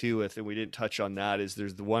little bit too with, and we didn't touch on that, is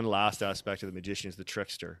there's the one last aspect of the magician is the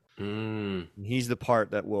trickster. He's the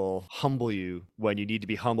part that will humble you when you need to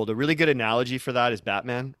be humbled. A really good analogy for that is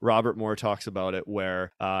Batman. Robert Moore talks about it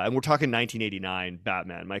where, and we're talking 1989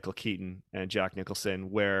 Batman, Michael Keaton and Jack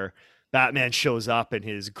Nicholson, where Batman shows up in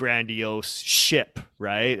his grandiose ship,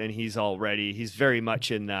 right? And he's very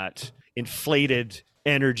much in that inflated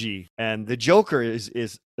energy. And the Joker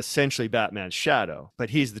is essentially Batman's shadow, but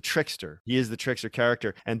he's the trickster. He is the trickster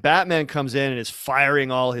character. And Batman comes in and is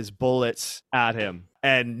firing all his bullets at him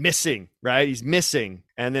and missing, right? He's missing.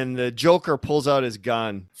 And then the Joker pulls out his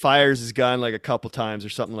gun, fires his gun like a couple times or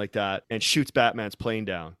something like that, and shoots Batman's plane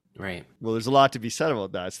down. Right. Well, there's a lot to be said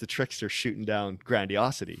about that. It's the trickster shooting down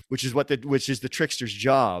grandiosity, which is the trickster's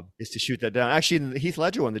job, is to shoot that down. Actually, in the Heath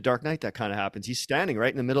Ledger one, The Dark Knight, that kind of happens. He's standing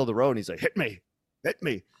right in the middle of the road and he's like, hit me.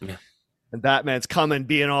 Yeah. And Batman's coming,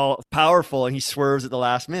 being all powerful, and he swerves at the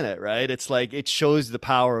last minute, right? It's like, it shows the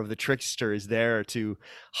power of the trickster is there to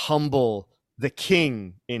humble the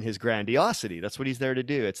king in his grandiosity. That's what he's there to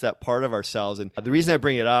do. It's that part of ourselves. And the reason I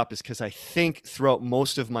bring it up is because I think throughout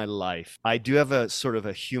most of my life, I do have a sort of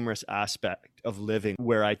a humorous aspect of living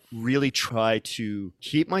where I really try to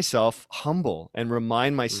keep myself humble and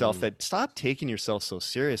remind myself that stop taking yourself so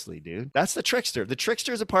seriously, dude. That's the trickster. The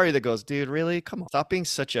trickster is a party that goes, dude, really? Come on. Stop being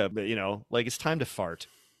such a, you know, like, it's time to fart.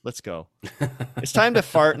 Let's go. It's time to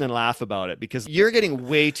fart and then laugh about it, because you're getting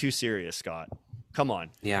way too serious, Scott. Come on.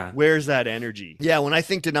 Yeah. Where's that energy? Yeah, when I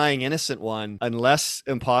think denying innocent one, unless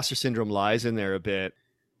imposter syndrome lies in there a bit,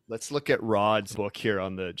 let's look at Rod's book here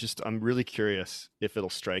on I'm really curious if it'll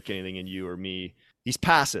strike anything in you or me. He's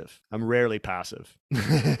passive. I'm rarely passive.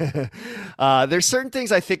 There's certain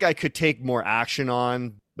things I think I could take more action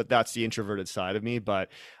on, but that's the introverted side of me. But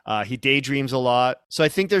he daydreams a lot. So I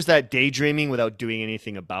think there's that daydreaming without doing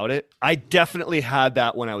anything about it. I definitely had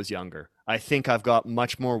that when I was younger. I think I've got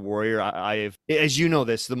much more warrior. I've, as you know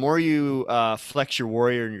this, the more you flex your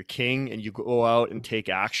warrior and your king and you go out and take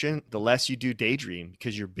action, the less you do daydream,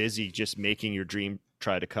 because you're busy just making your dream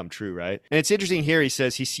try to come true, right? And it's interesting here, he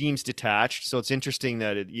says he seems detached. So it's interesting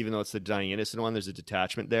that even though it's the denying innocent one, there's a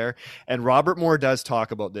detachment there. And Robert Moore does talk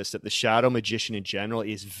about this, that the shadow magician in general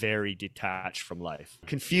is very detached from life.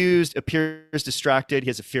 Confused, appears distracted. He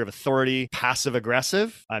has a fear of authority. Passive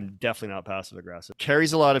aggressive. I'm definitely not passive aggressive.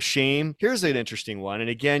 Carries a lot of shame. Here's an interesting one. And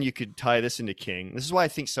again, you could tie this into King. This is why I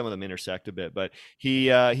think some of them intersect a bit, but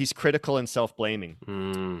he's critical and self-blaming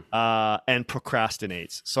and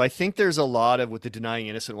procrastinates. So I think there's a lot of, with the denying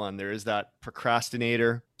innocent one, there is that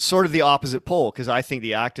procrastinator, sort of the opposite pole, because I think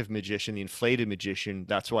the active magician, the inflated magician,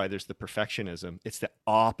 that's why there's the perfectionism. It's the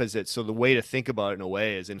opposite. So the way to think about it in a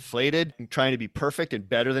way is inflated, trying to be perfect and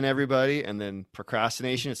better than everybody, and then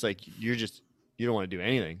procrastination, it's like you're You don't want to do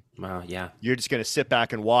anything. Wow, yeah. You're just going to sit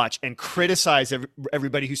back and watch and criticize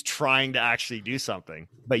everybody who's trying to actually do something,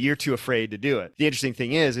 but you're too afraid to do it. The interesting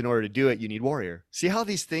thing is, in order to do it, you need warrior. See how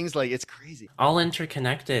these things, like, it's crazy. All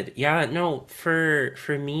interconnected. Yeah, no, for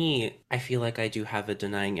me, I feel like I do have a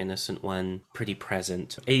denying innocent one pretty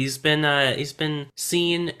present. He's been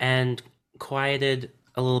seen and quieted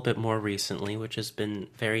a little bit more recently, which has been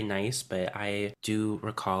very nice, but I do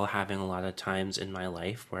recall having a lot of times in my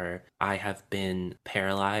life where I have been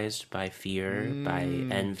paralyzed by fear, by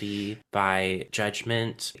envy, by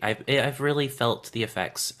judgment. I've really felt the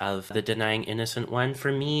effects of the denying innocent one.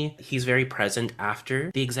 For me, he's very present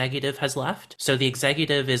after the executive has left. So the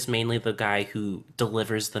executive is mainly the guy who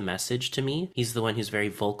delivers the message to me. He's the one who's very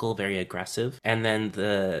vocal, very aggressive. And then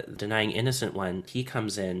the denying innocent one, he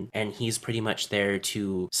comes in and he's pretty much there to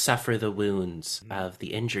suffer the wounds of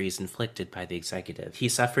the injuries inflicted by the executive. He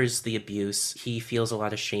suffers the abuse. He feels a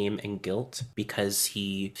lot of shame and guilt because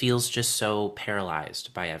he feels just so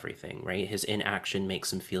paralyzed by everything, right? His inaction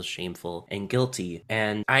makes him feel shameful and guilty.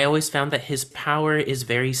 And I always found that his power is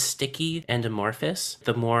very sticky and amorphous.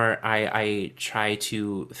 The more I try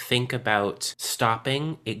to think about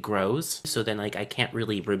stopping, it grows. So then, like, I can't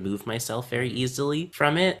really remove myself very easily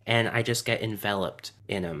from it, and I just get enveloped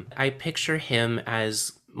in him. I picture him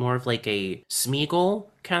as more of like a Smeagol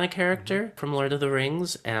kind of character from Lord of the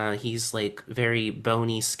Rings. He's like very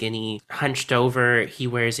bony, skinny, hunched over. He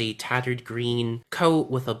wears a tattered green coat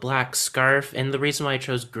with a black scarf. And the reason why I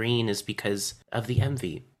chose green is because of the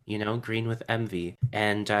envy. You know, green with envy.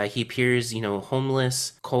 And he appears, you know,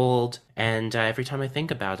 homeless, cold, and every time I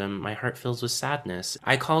think about him, my heart fills with sadness.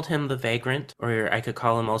 I called him the vagrant, or I could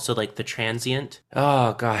call him also like the transient.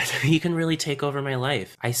 Oh, God, he can really take over my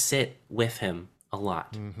life. I sit with him a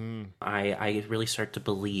lot. I really start to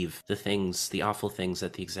believe the things, the awful things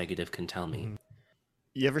that the executive can tell me.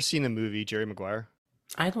 You ever seen the movie Jerry Maguire?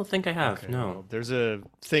 I don't think I have, no. Well, there's a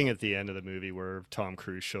thing at the end of the movie where Tom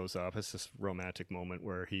Cruise shows up. It's this romantic moment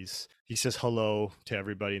where he says hello to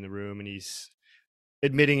everybody in the room, and he's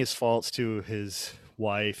admitting his faults to his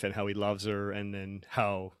wife and how he loves her, and then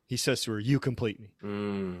how he says to her, "You complete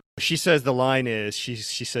me." She says the line is, she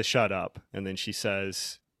says, "Shut up," and then she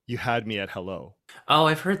says, "You had me at hello." Oh,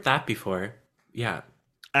 I've heard that before. Yeah.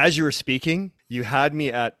 As you were speaking, you had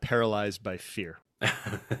me at paralyzed by fear.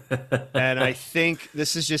 And I think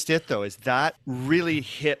this is just it, though, is that really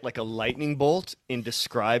hit like a lightning bolt in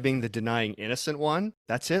describing the denying innocent one.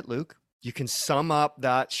 That's it, Luke. You can sum up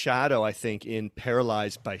that shadow, I think, in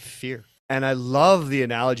paralyzed by fear. And I love the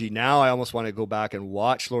analogy. Now I almost want to go back and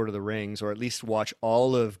watch Lord of the Rings, or at least watch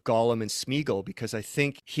all of Gollum and Smeagol, because I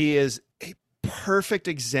think he is a perfect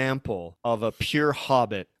example of a pure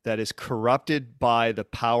hobbit that is corrupted by the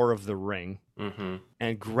power of the ring.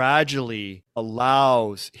 And gradually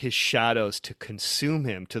allows his shadows to consume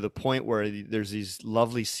him, to the point where there's these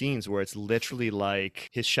lovely scenes where it's literally like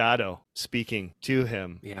his shadow speaking to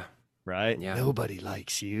him. Yeah. Right? Yeah. Nobody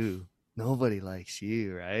likes you. Nobody likes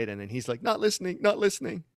you. Right? And then he's like, not listening, not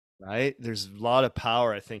listening. Right? There's a lot of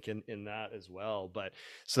power, I think, in that as well. But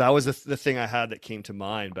so that was the thing I had that came to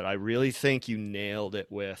mind. But I really think you nailed it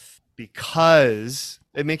because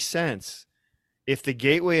it makes sense. If the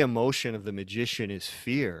gateway emotion of the magician is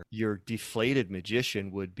fear, your deflated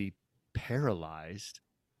magician would be paralyzed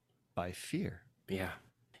by fear. Yeah.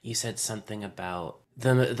 You said something about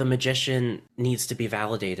the magician needs to be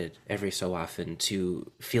validated every so often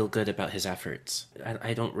to feel good about his efforts.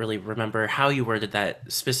 I don't really remember how you worded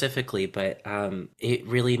that specifically, but it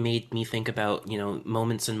really made me think about, you know,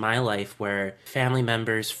 moments in my life where family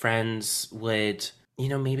members, friends would, you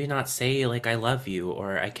know, maybe not say like I love you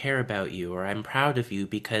or I care about you or I'm proud of you,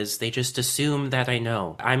 because they just assume that I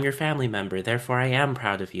know. I'm your family member, therefore I am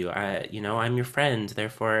proud of you. I'm your friend,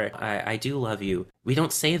 therefore I do love you. We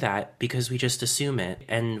don't say that because we just assume it.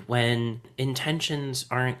 And when intentions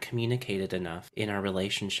aren't communicated enough in our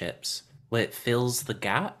relationships, what fills the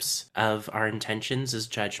gaps of our intentions is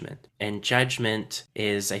judgment. And judgment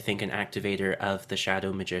is, I think, an activator of the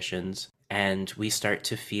shadow magicians. And we start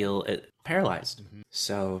to feel paralyzed.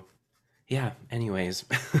 So, yeah, anyways.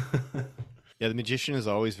 Yeah, the magician is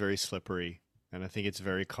always very slippery. And I think it's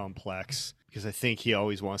very complex because I think he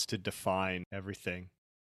always wants to define everything.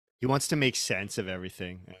 He wants to make sense of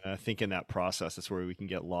everything. And I think in that process, that's where we can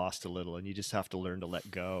get lost a little. And you just have to learn to let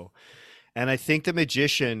go. And I think the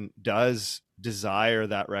magician does desire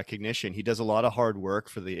that recognition. He does a lot of hard work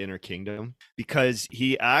for the inner kingdom because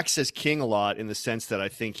he acts as king a lot, in the sense that I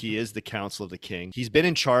think he is the counsel of the king. He's been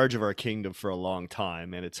in charge of our kingdom for a long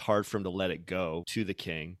time, and it's hard for him to let it go to the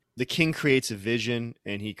king. the king creates a vision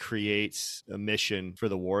and he creates a mission for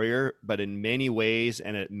the warrior, but in many ways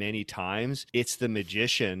and at many times, it's the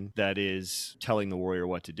magician that is telling the warrior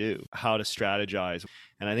what to do, how to strategize.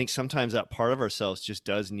 And I think sometimes that part of ourselves just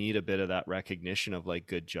does need a bit of that recognition of like,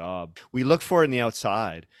 good job. We look for it in the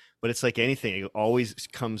outside, but it's like anything, it always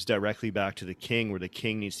comes directly back to the king, where the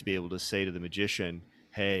king needs to be able to say to the magician,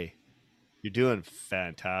 hey, you're doing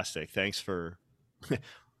fantastic. Thanks for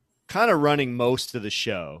kind of running most of the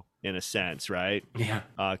show in a sense, right? Yeah.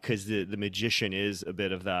 Because the magician is a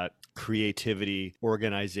bit of that creativity,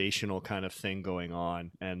 organizational kind of thing going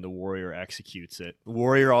on, and the warrior executes it. The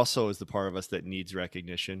warrior also is the part of us that needs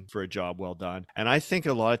recognition for a job well done. And I think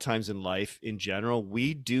a lot of times in life in general,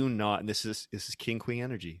 we do not, and this is king queen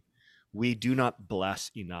energy, we do not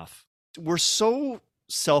bless enough. We're so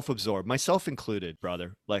self-absorbed, myself included,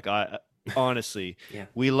 brother. Like I honestly, Yeah.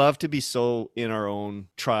 we love to be so in our own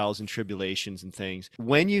trials and tribulations and things.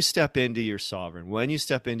 When you step into your sovereign, when you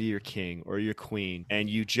step into your king or your queen, and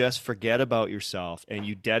you just forget about yourself and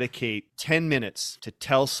you dedicate 10 minutes to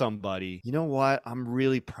tell somebody, you know what, I'm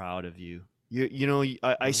really proud of you. You know,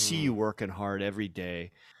 I see you working hard every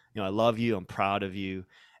day. You know, I love you. I'm proud of you.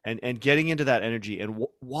 And getting into that energy and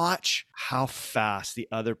watch how fast the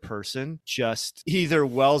other person just either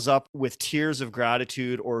wells up with tears of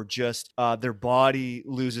gratitude or just their body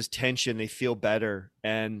loses tension. They feel better.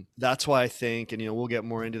 And that's why I think, and, you know, we'll get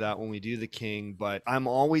more into that when we do the king, but I'm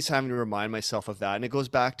always having to remind myself of that. And it goes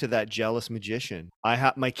back to that jealous magician.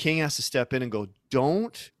 My king has to step in and go,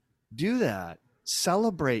 don't do that.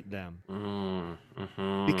 Celebrate them.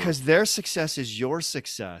 Because their success is your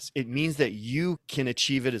success. It means that you can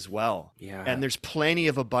achieve it as well. Yeah. And there's plenty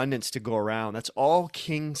of abundance to go around. That's all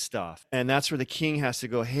king stuff. And that's where the king has to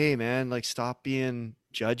go, hey, man, like, stop being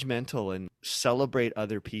judgmental and celebrate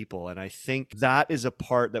other people. And I think that is a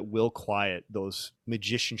part that will quiet those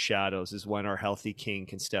magician shadows, is when our healthy king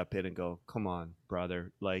can step in and go, come on,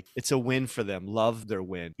 brother, like, it's a win for them. Love their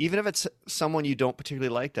win. Even if it's someone you don't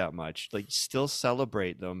particularly like that much, like, still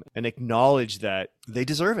celebrate them and acknowledge that they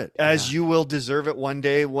deserve it, as you will deserve it one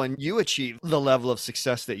day when you achieve the level of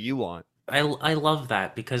success that you want. I love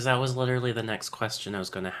that, because that was literally the next question I was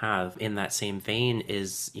going to have in that same vein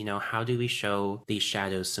is, you know, how do we show these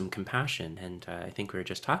shadows some compassion? And I think we were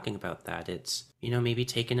just talking about that. It's, you know, maybe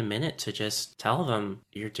taking a minute to just tell them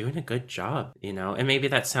you're doing a good job, you know, and maybe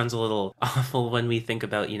that sounds a little awful when we think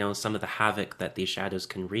about, you know, some of the havoc that these shadows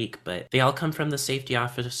can wreak, but they all come from the safety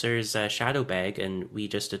officer's shadow bag. And we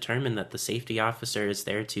just determined that the safety officer is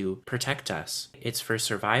there to protect us. It's for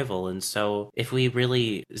survival. And so if we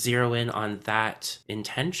really zero in on that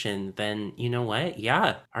intention, then you know what?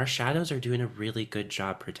 Yeah, our shadows are doing a really good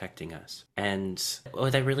job protecting us. And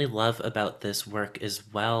what I really love about this work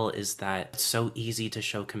as well is that it's so easy to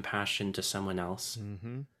show compassion to someone else.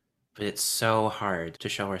 But it's so hard to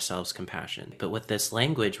show ourselves compassion. But with this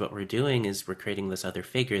language, what we're doing is we're creating this other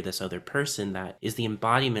figure, this other person that is the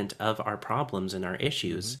embodiment of our problems and our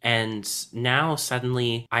issues. And now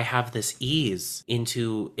suddenly I have this ease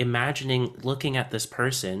into imagining looking at this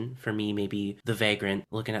person, for me, maybe the vagrant,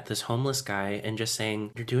 looking at this homeless guy and just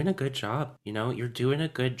saying, you're doing a good job. You know, you're doing a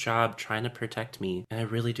good job trying to protect me. And I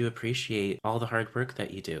really do appreciate all the hard work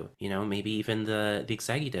that you do. You know, maybe even the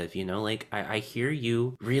executive, you know, like I hear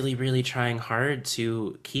you really trying hard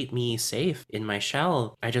to keep me safe in my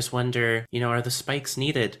shell. I just wonder, you know, are the spikes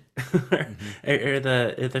needed? or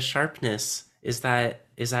the sharpness, is that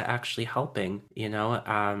actually helping, you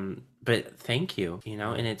know? But thank you, you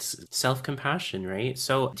know, and it's self-compassion, right?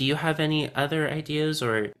 So do you have any other ideas,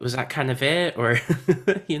 or was that kind of it? Or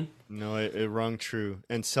you know? No, it rung true.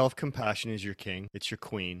 And self-compassion is your king. It's your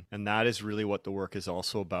queen. And that is really what the work is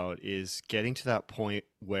also about, is getting to that point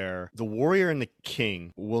where the warrior and the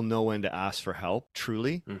king will know when to ask for help,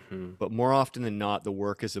 truly. But more often than not, the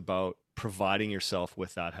work is about providing yourself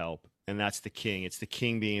with that help. And that's the king. It's the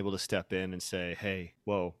king being able to step in and say, hey,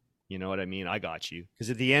 whoa, you know what I mean? I got you. Because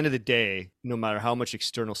at the end of the day, no matter how much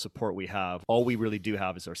external support we have, all we really do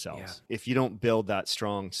have is ourselves. If you don't build that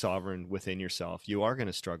strong sovereign within yourself, you are going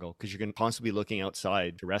to struggle, because you're going to constantly be looking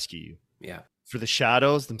outside to rescue you. Yeah. For the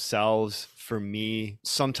shadows themselves, for me,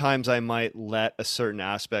 sometimes I might let a certain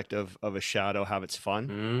aspect of a shadow have its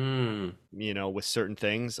fun. You know, with certain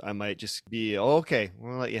things, I might just be, oh, okay,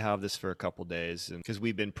 we'll let you have this for a couple days, and because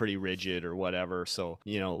we've been pretty rigid or whatever. So,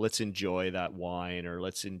 you know, let's enjoy that wine, or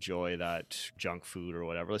let's enjoy that junk food or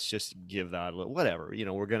whatever. Let's just give that a little, whatever. You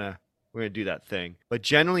know, we're gonna We're going to do that thing. But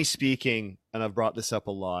generally speaking, and I've brought this up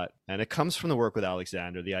a lot, and it comes from the work with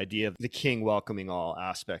Alexander, the idea of the king welcoming all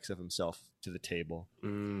aspects of himself to the table,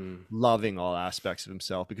 loving all aspects of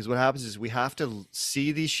himself. Because what happens is we have to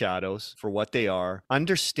see these shadows for what they are,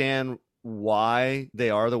 understand why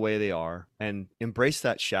they are the way they are, and embrace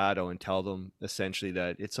that shadow and tell them essentially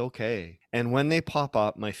that it's okay. And when they pop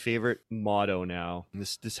up, my favorite motto now, and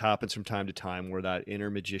this happens from time to time, where that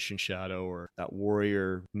inner magician shadow or that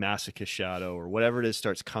warrior masochist shadow or whatever it is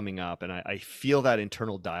starts coming up, and I feel that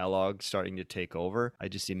internal dialogue starting to take over, I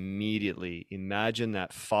just immediately imagine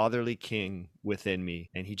that fatherly king within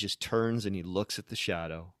me, and he just turns and he looks at the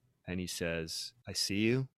shadow and he says, I see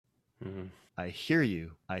you. I hear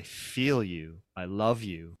you, I feel you, I love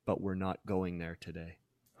you, but we're not going there today.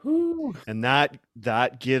 And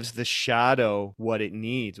that gives the shadow what it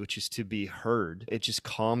needs, which is to be heard. It just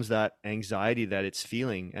calms that anxiety that it's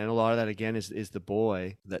feeling. And a lot of that, again, is the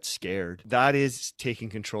boy that's scared. That is taking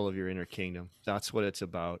control of your inner kingdom. That's what it's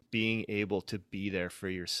about, being able to be there for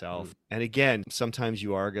yourself. And again, sometimes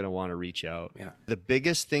you are going to want to reach out. Yeah. The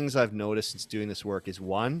biggest things I've noticed since doing this work is,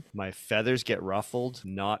 one, my feathers get ruffled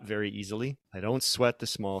not very easily. I don't sweat the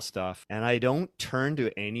small stuff, and I don't turn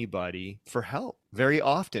to anybody for help very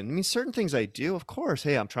often. I mean, certain things I do, of course.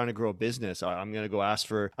 Hey, I'm trying to grow a business. I'm going to go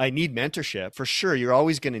ask I need mentorship. For sure, you're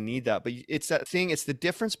always going to need that. But it's that thing, it's the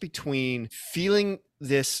difference between feeling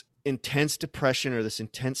this intense depression or this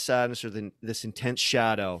intense sadness or this intense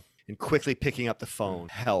shadow and quickly picking up the phone.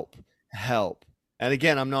 Help. And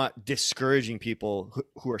again, I'm not discouraging people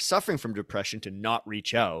who are suffering from depression to not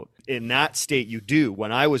reach out. In that state, you do.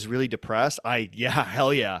 When I was really depressed,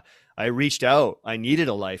 hell yeah, I reached out. I needed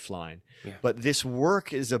a lifeline. Yeah. But this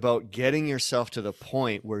work is about getting yourself to the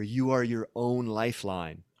point where you are your own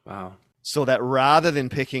lifeline. Wow. So that rather than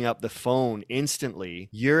picking up the phone instantly,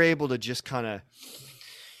 you're able to just kind of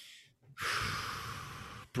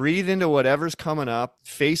breathe into whatever's coming up,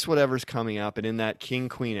 face whatever's coming up, and in that king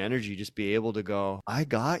queen energy, just be able to go, I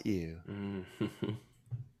got you.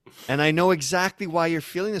 And I know exactly why you're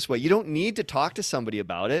feeling this way. You don't need to talk to somebody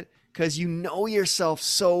about it because you know yourself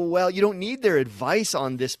so well. You don't need their advice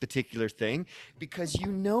on this particular thing because you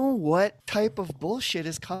know what type of bullshit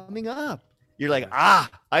is coming up. You're like,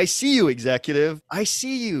 I see you, executive. I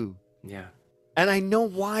see you. Yeah. And I know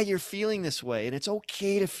why you're feeling this way, and it's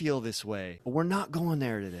okay to feel this way, but we're not going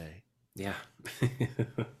there today. Yeah.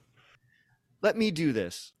 Let me do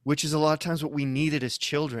this, which is a lot of times what we needed as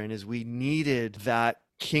children, is we needed that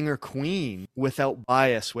king or queen without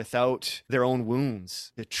bias, without their own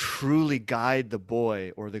wounds, to truly guide the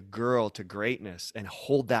boy or the girl to greatness and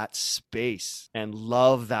hold that space and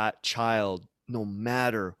love that child no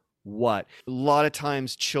matter what. A lot of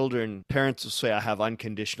times parents will say, I have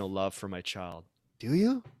unconditional love for my child. Do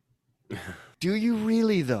you? Do you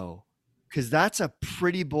really though? Because that's a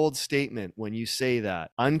pretty bold statement when you say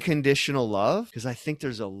that. Unconditional love? Because I think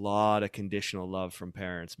there's a lot of conditional love from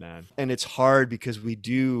parents, man. And it's hard because we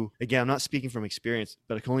do, again, I'm not speaking from experience,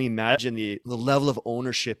 but I can only imagine the level of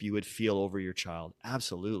ownership you would feel over your child.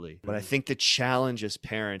 Absolutely. But I think the challenge as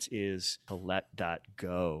parents is to let that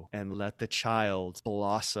go and let the child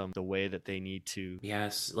blossom the way that they need to.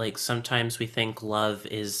 Yes, like sometimes we think love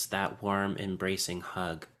is that warm, embracing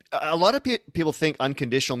hug. A lot of people think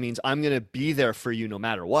unconditional means I'm going to be there for you no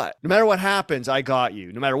matter what. No matter what happens, I got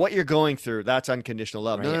you. No matter what you're going through, that's unconditional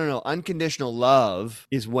love. Right. No. Unconditional love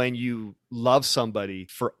is when you love somebody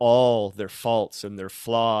for all their faults and their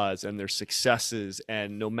flaws and their successes.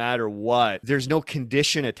 And no matter what, there's no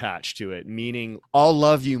condition attached to it, meaning I'll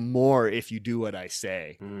love you more if you do what I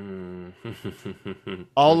say.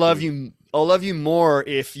 I'll love you more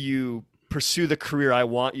if you pursue the career I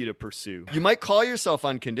want you to pursue. You might call yourself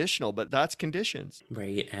unconditional, but that's conditions.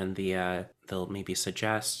 Right. And they'll maybe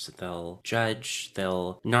suggest, they'll judge,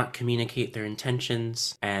 they'll not communicate their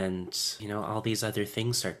intentions, and, all these other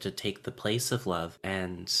things start to take the place of love,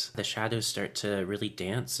 and the shadows start to really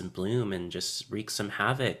dance and bloom and just wreak some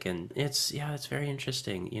havoc. And it's very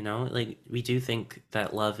interesting, like we do think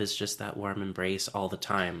that love is just that warm embrace all the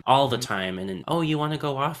time. And then, you want to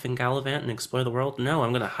go off and gallivant and explore the world? No,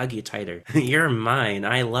 I'm going to hug you tighter. You're mine.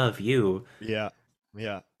 I love you. Yeah.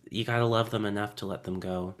 You gotta love them enough to let them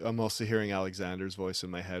go. I'm also hearing Alexander's voice in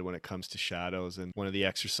my head when it comes to shadows. And one of the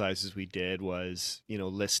exercises we did was,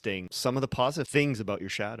 listing some of the positive things about your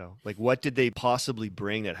shadow. Like, what did they possibly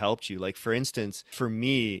bring that helped you? Like, for instance, for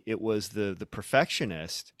me, it was the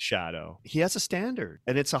perfectionist shadow. He has a standard,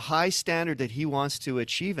 and it's a high standard that he wants to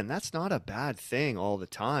achieve. And that's not a bad thing all the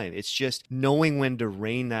time. It's just knowing when to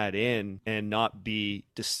rein that in and not be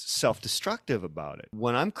self-destructive about it.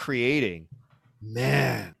 When I'm creating,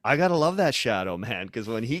 Man, I gotta love that shadow, man, because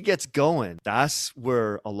when he gets going, that's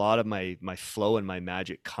where a lot of my flow and my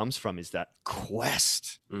magic comes from, is that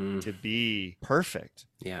quest to be perfect.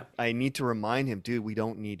 Yeah. I need to remind him, dude, we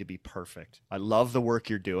don't need to be perfect. I love the work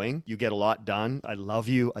you're doing. You get a lot done. I love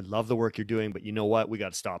you. I love the work you're doing, but you know what? We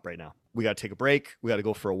got to stop right now. We got to take a break. We got to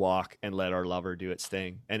go for a walk and let our lover do its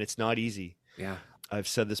thing. And it's not easy. Yeah. I've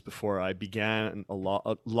said this before. I began a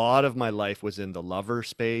lot of my life was in the lover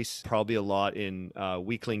space, probably a lot in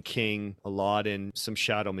Weakling King, a lot in some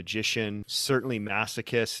shadow magician, certainly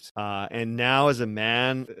masochist. And now as a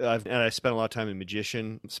man, I spent a lot of time in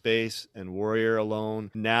magician space and warrior alone.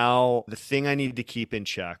 Now the thing I need to keep in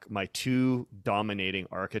check, my two dominating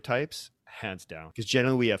archetypes, hands down, because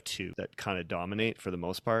generally we have two that kind of dominate for the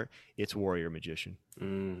most part. It's warrior magician.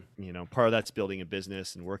 You know, part of that's building a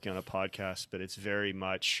business and working on a podcast, but it's very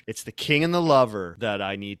much, it's the king and the lover that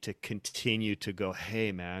I need to continue to go,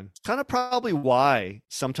 hey man. It's kind of probably why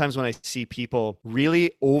sometimes when I see people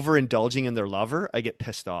really overindulging in their lover, I get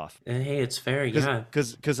pissed off. And hey, it's fair. Yeah.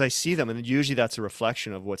 Because I see them, and usually that's a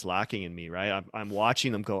reflection of what's lacking in me, right? I'm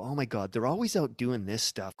watching them go, oh my God, they're always out doing this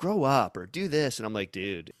stuff. Grow up or do this. And I'm like,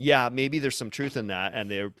 dude, yeah, maybe there's some truth in that, and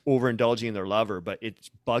they're overindulging in their lover, but it's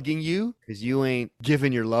bugging you because you ain't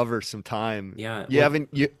giving your lover some time. Yeah.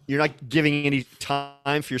 You're not giving any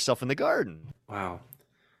time for yourself in the garden. Wow.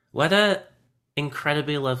 What a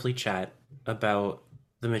incredibly lovely chat about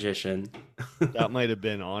the magician. That might have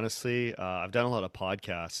been, honestly, I've done a lot of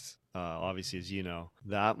podcasts, obviously, as you know.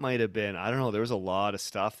 That might have been, I don't know, there was a lot of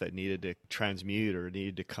stuff that needed to transmute or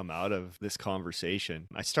needed to come out of this conversation.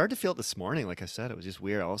 I started to feel it this morning. Like I said, it was just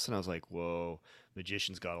weird. All of a sudden I was like, whoa,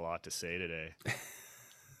 magician's got a lot to say today.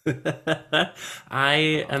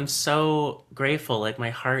 I am so grateful. Like my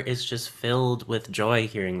heart is just filled with joy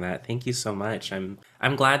hearing that. Thank you so much. I'm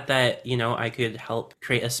glad that, you know, I could help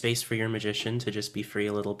create a space for your magician to just be free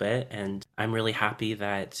a little bit. And I'm really happy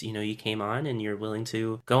that, you know, you came on and you're willing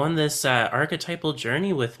to go on this archetypal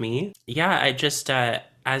journey with me. Yeah, I just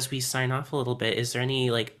as we sign off a little bit, is there any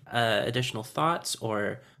like additional thoughts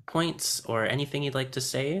or points or anything you'd like to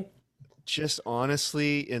say? Just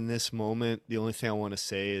honestly, in this moment, the only thing I want to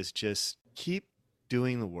say is just keep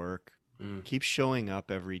doing the work. Keep showing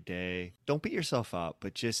up every day. Don't beat yourself up,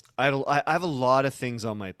 but just, I have a lot of things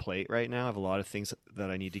on my plate right now. I have a lot of things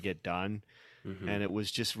that I need to get done. And it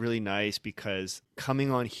was just really nice because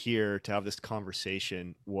coming on here to have this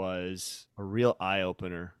conversation was a real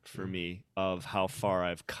eye-opener for me of how far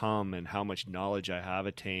I've come and how much knowledge I have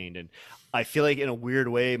attained. And I feel like in a weird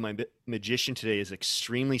way, my magician today is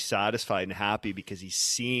extremely satisfied and happy because he's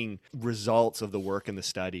seeing results of the work and the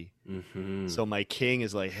study. So my king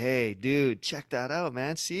is like, hey, dude, check that out,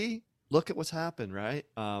 man. See, look at what's happened, right?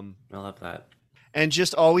 I love that. And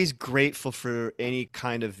just always grateful for any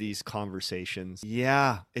kind of these conversations.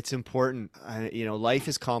 Yeah, it's important. You know, life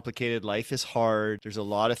is complicated. Life is hard. There's a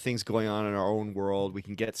lot of things going on in our own world. We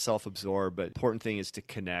can get self-absorbed, but the important thing is to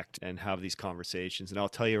connect and have these conversations. And I'll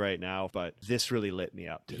tell you right now, but this really lit me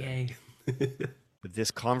up today. Yay. But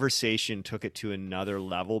this conversation took it to another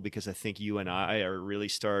level because I think you and I are really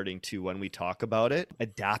starting to, when we talk about it,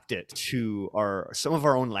 adapt it to some of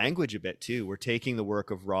our own language a bit too. We're taking the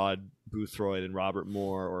work of Rod Boothroyd and Robert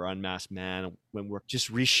Moore or Unmasked Man when we're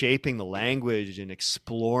just reshaping the language and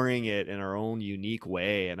exploring it in our own unique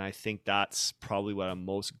way. And I think that's probably what I'm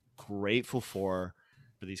most grateful for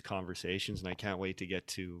these conversations, and I can't wait to get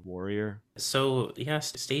to Warrior. So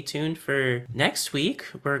yes, stay tuned for next week.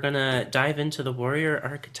 We're gonna dive into the Warrior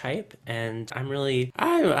archetype, and I'm really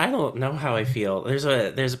I don't know how I feel.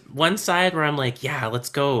 There's one side where I'm like, yeah, let's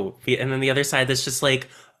go, and then the other side that's just like,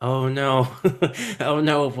 oh no, oh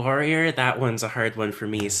no, Warrior, that one's a hard one for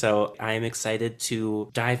me. So I'm excited to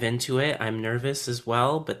dive into it. I'm nervous as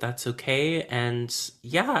well, but that's okay. And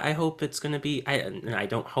yeah, I hope it's going to be, I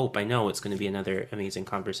don't hope, I know it's going to be another amazing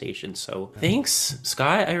conversation. So thanks,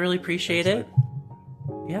 Scott. I really appreciate it.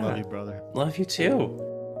 Yeah. Love you, brother. Love you too.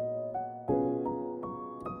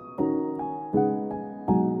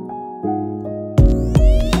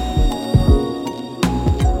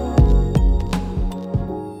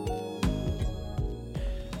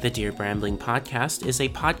 The Dear Brambling Podcast is a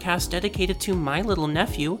podcast dedicated to my little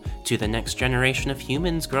nephew, to the next generation of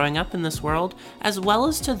humans growing up in this world, as well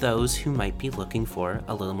as to those who might be looking for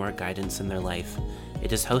a little more guidance in their life.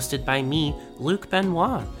 It is hosted by me, Luc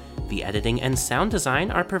Benoit. The editing and sound design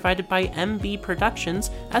are provided by MB Productions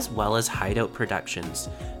as well as Hideout Productions.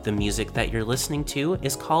 The music that you're listening to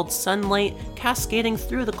is called Sunlight Cascading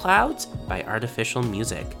Through the Clouds by Artificial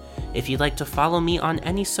Music. If you'd like to follow me on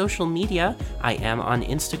any social media, I am on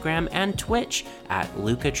Instagram and Twitch at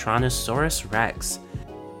Lucatronosaurus Rex.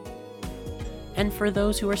 And for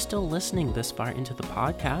those who are still listening this far into the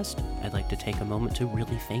podcast, I'd like to take a moment to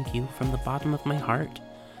really thank you from the bottom of my heart.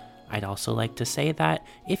 I'd also like to say that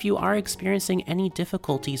if you are experiencing any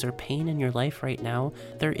difficulties or pain in your life right now,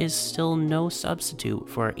 there is still no substitute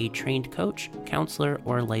for a trained coach, counselor,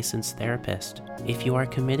 or licensed therapist. If you are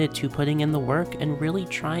committed to putting in the work and really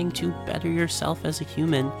trying to better yourself as a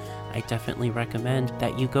human, I definitely recommend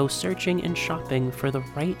that you go searching and shopping for the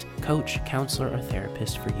right coach, counselor, or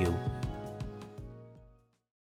therapist for you.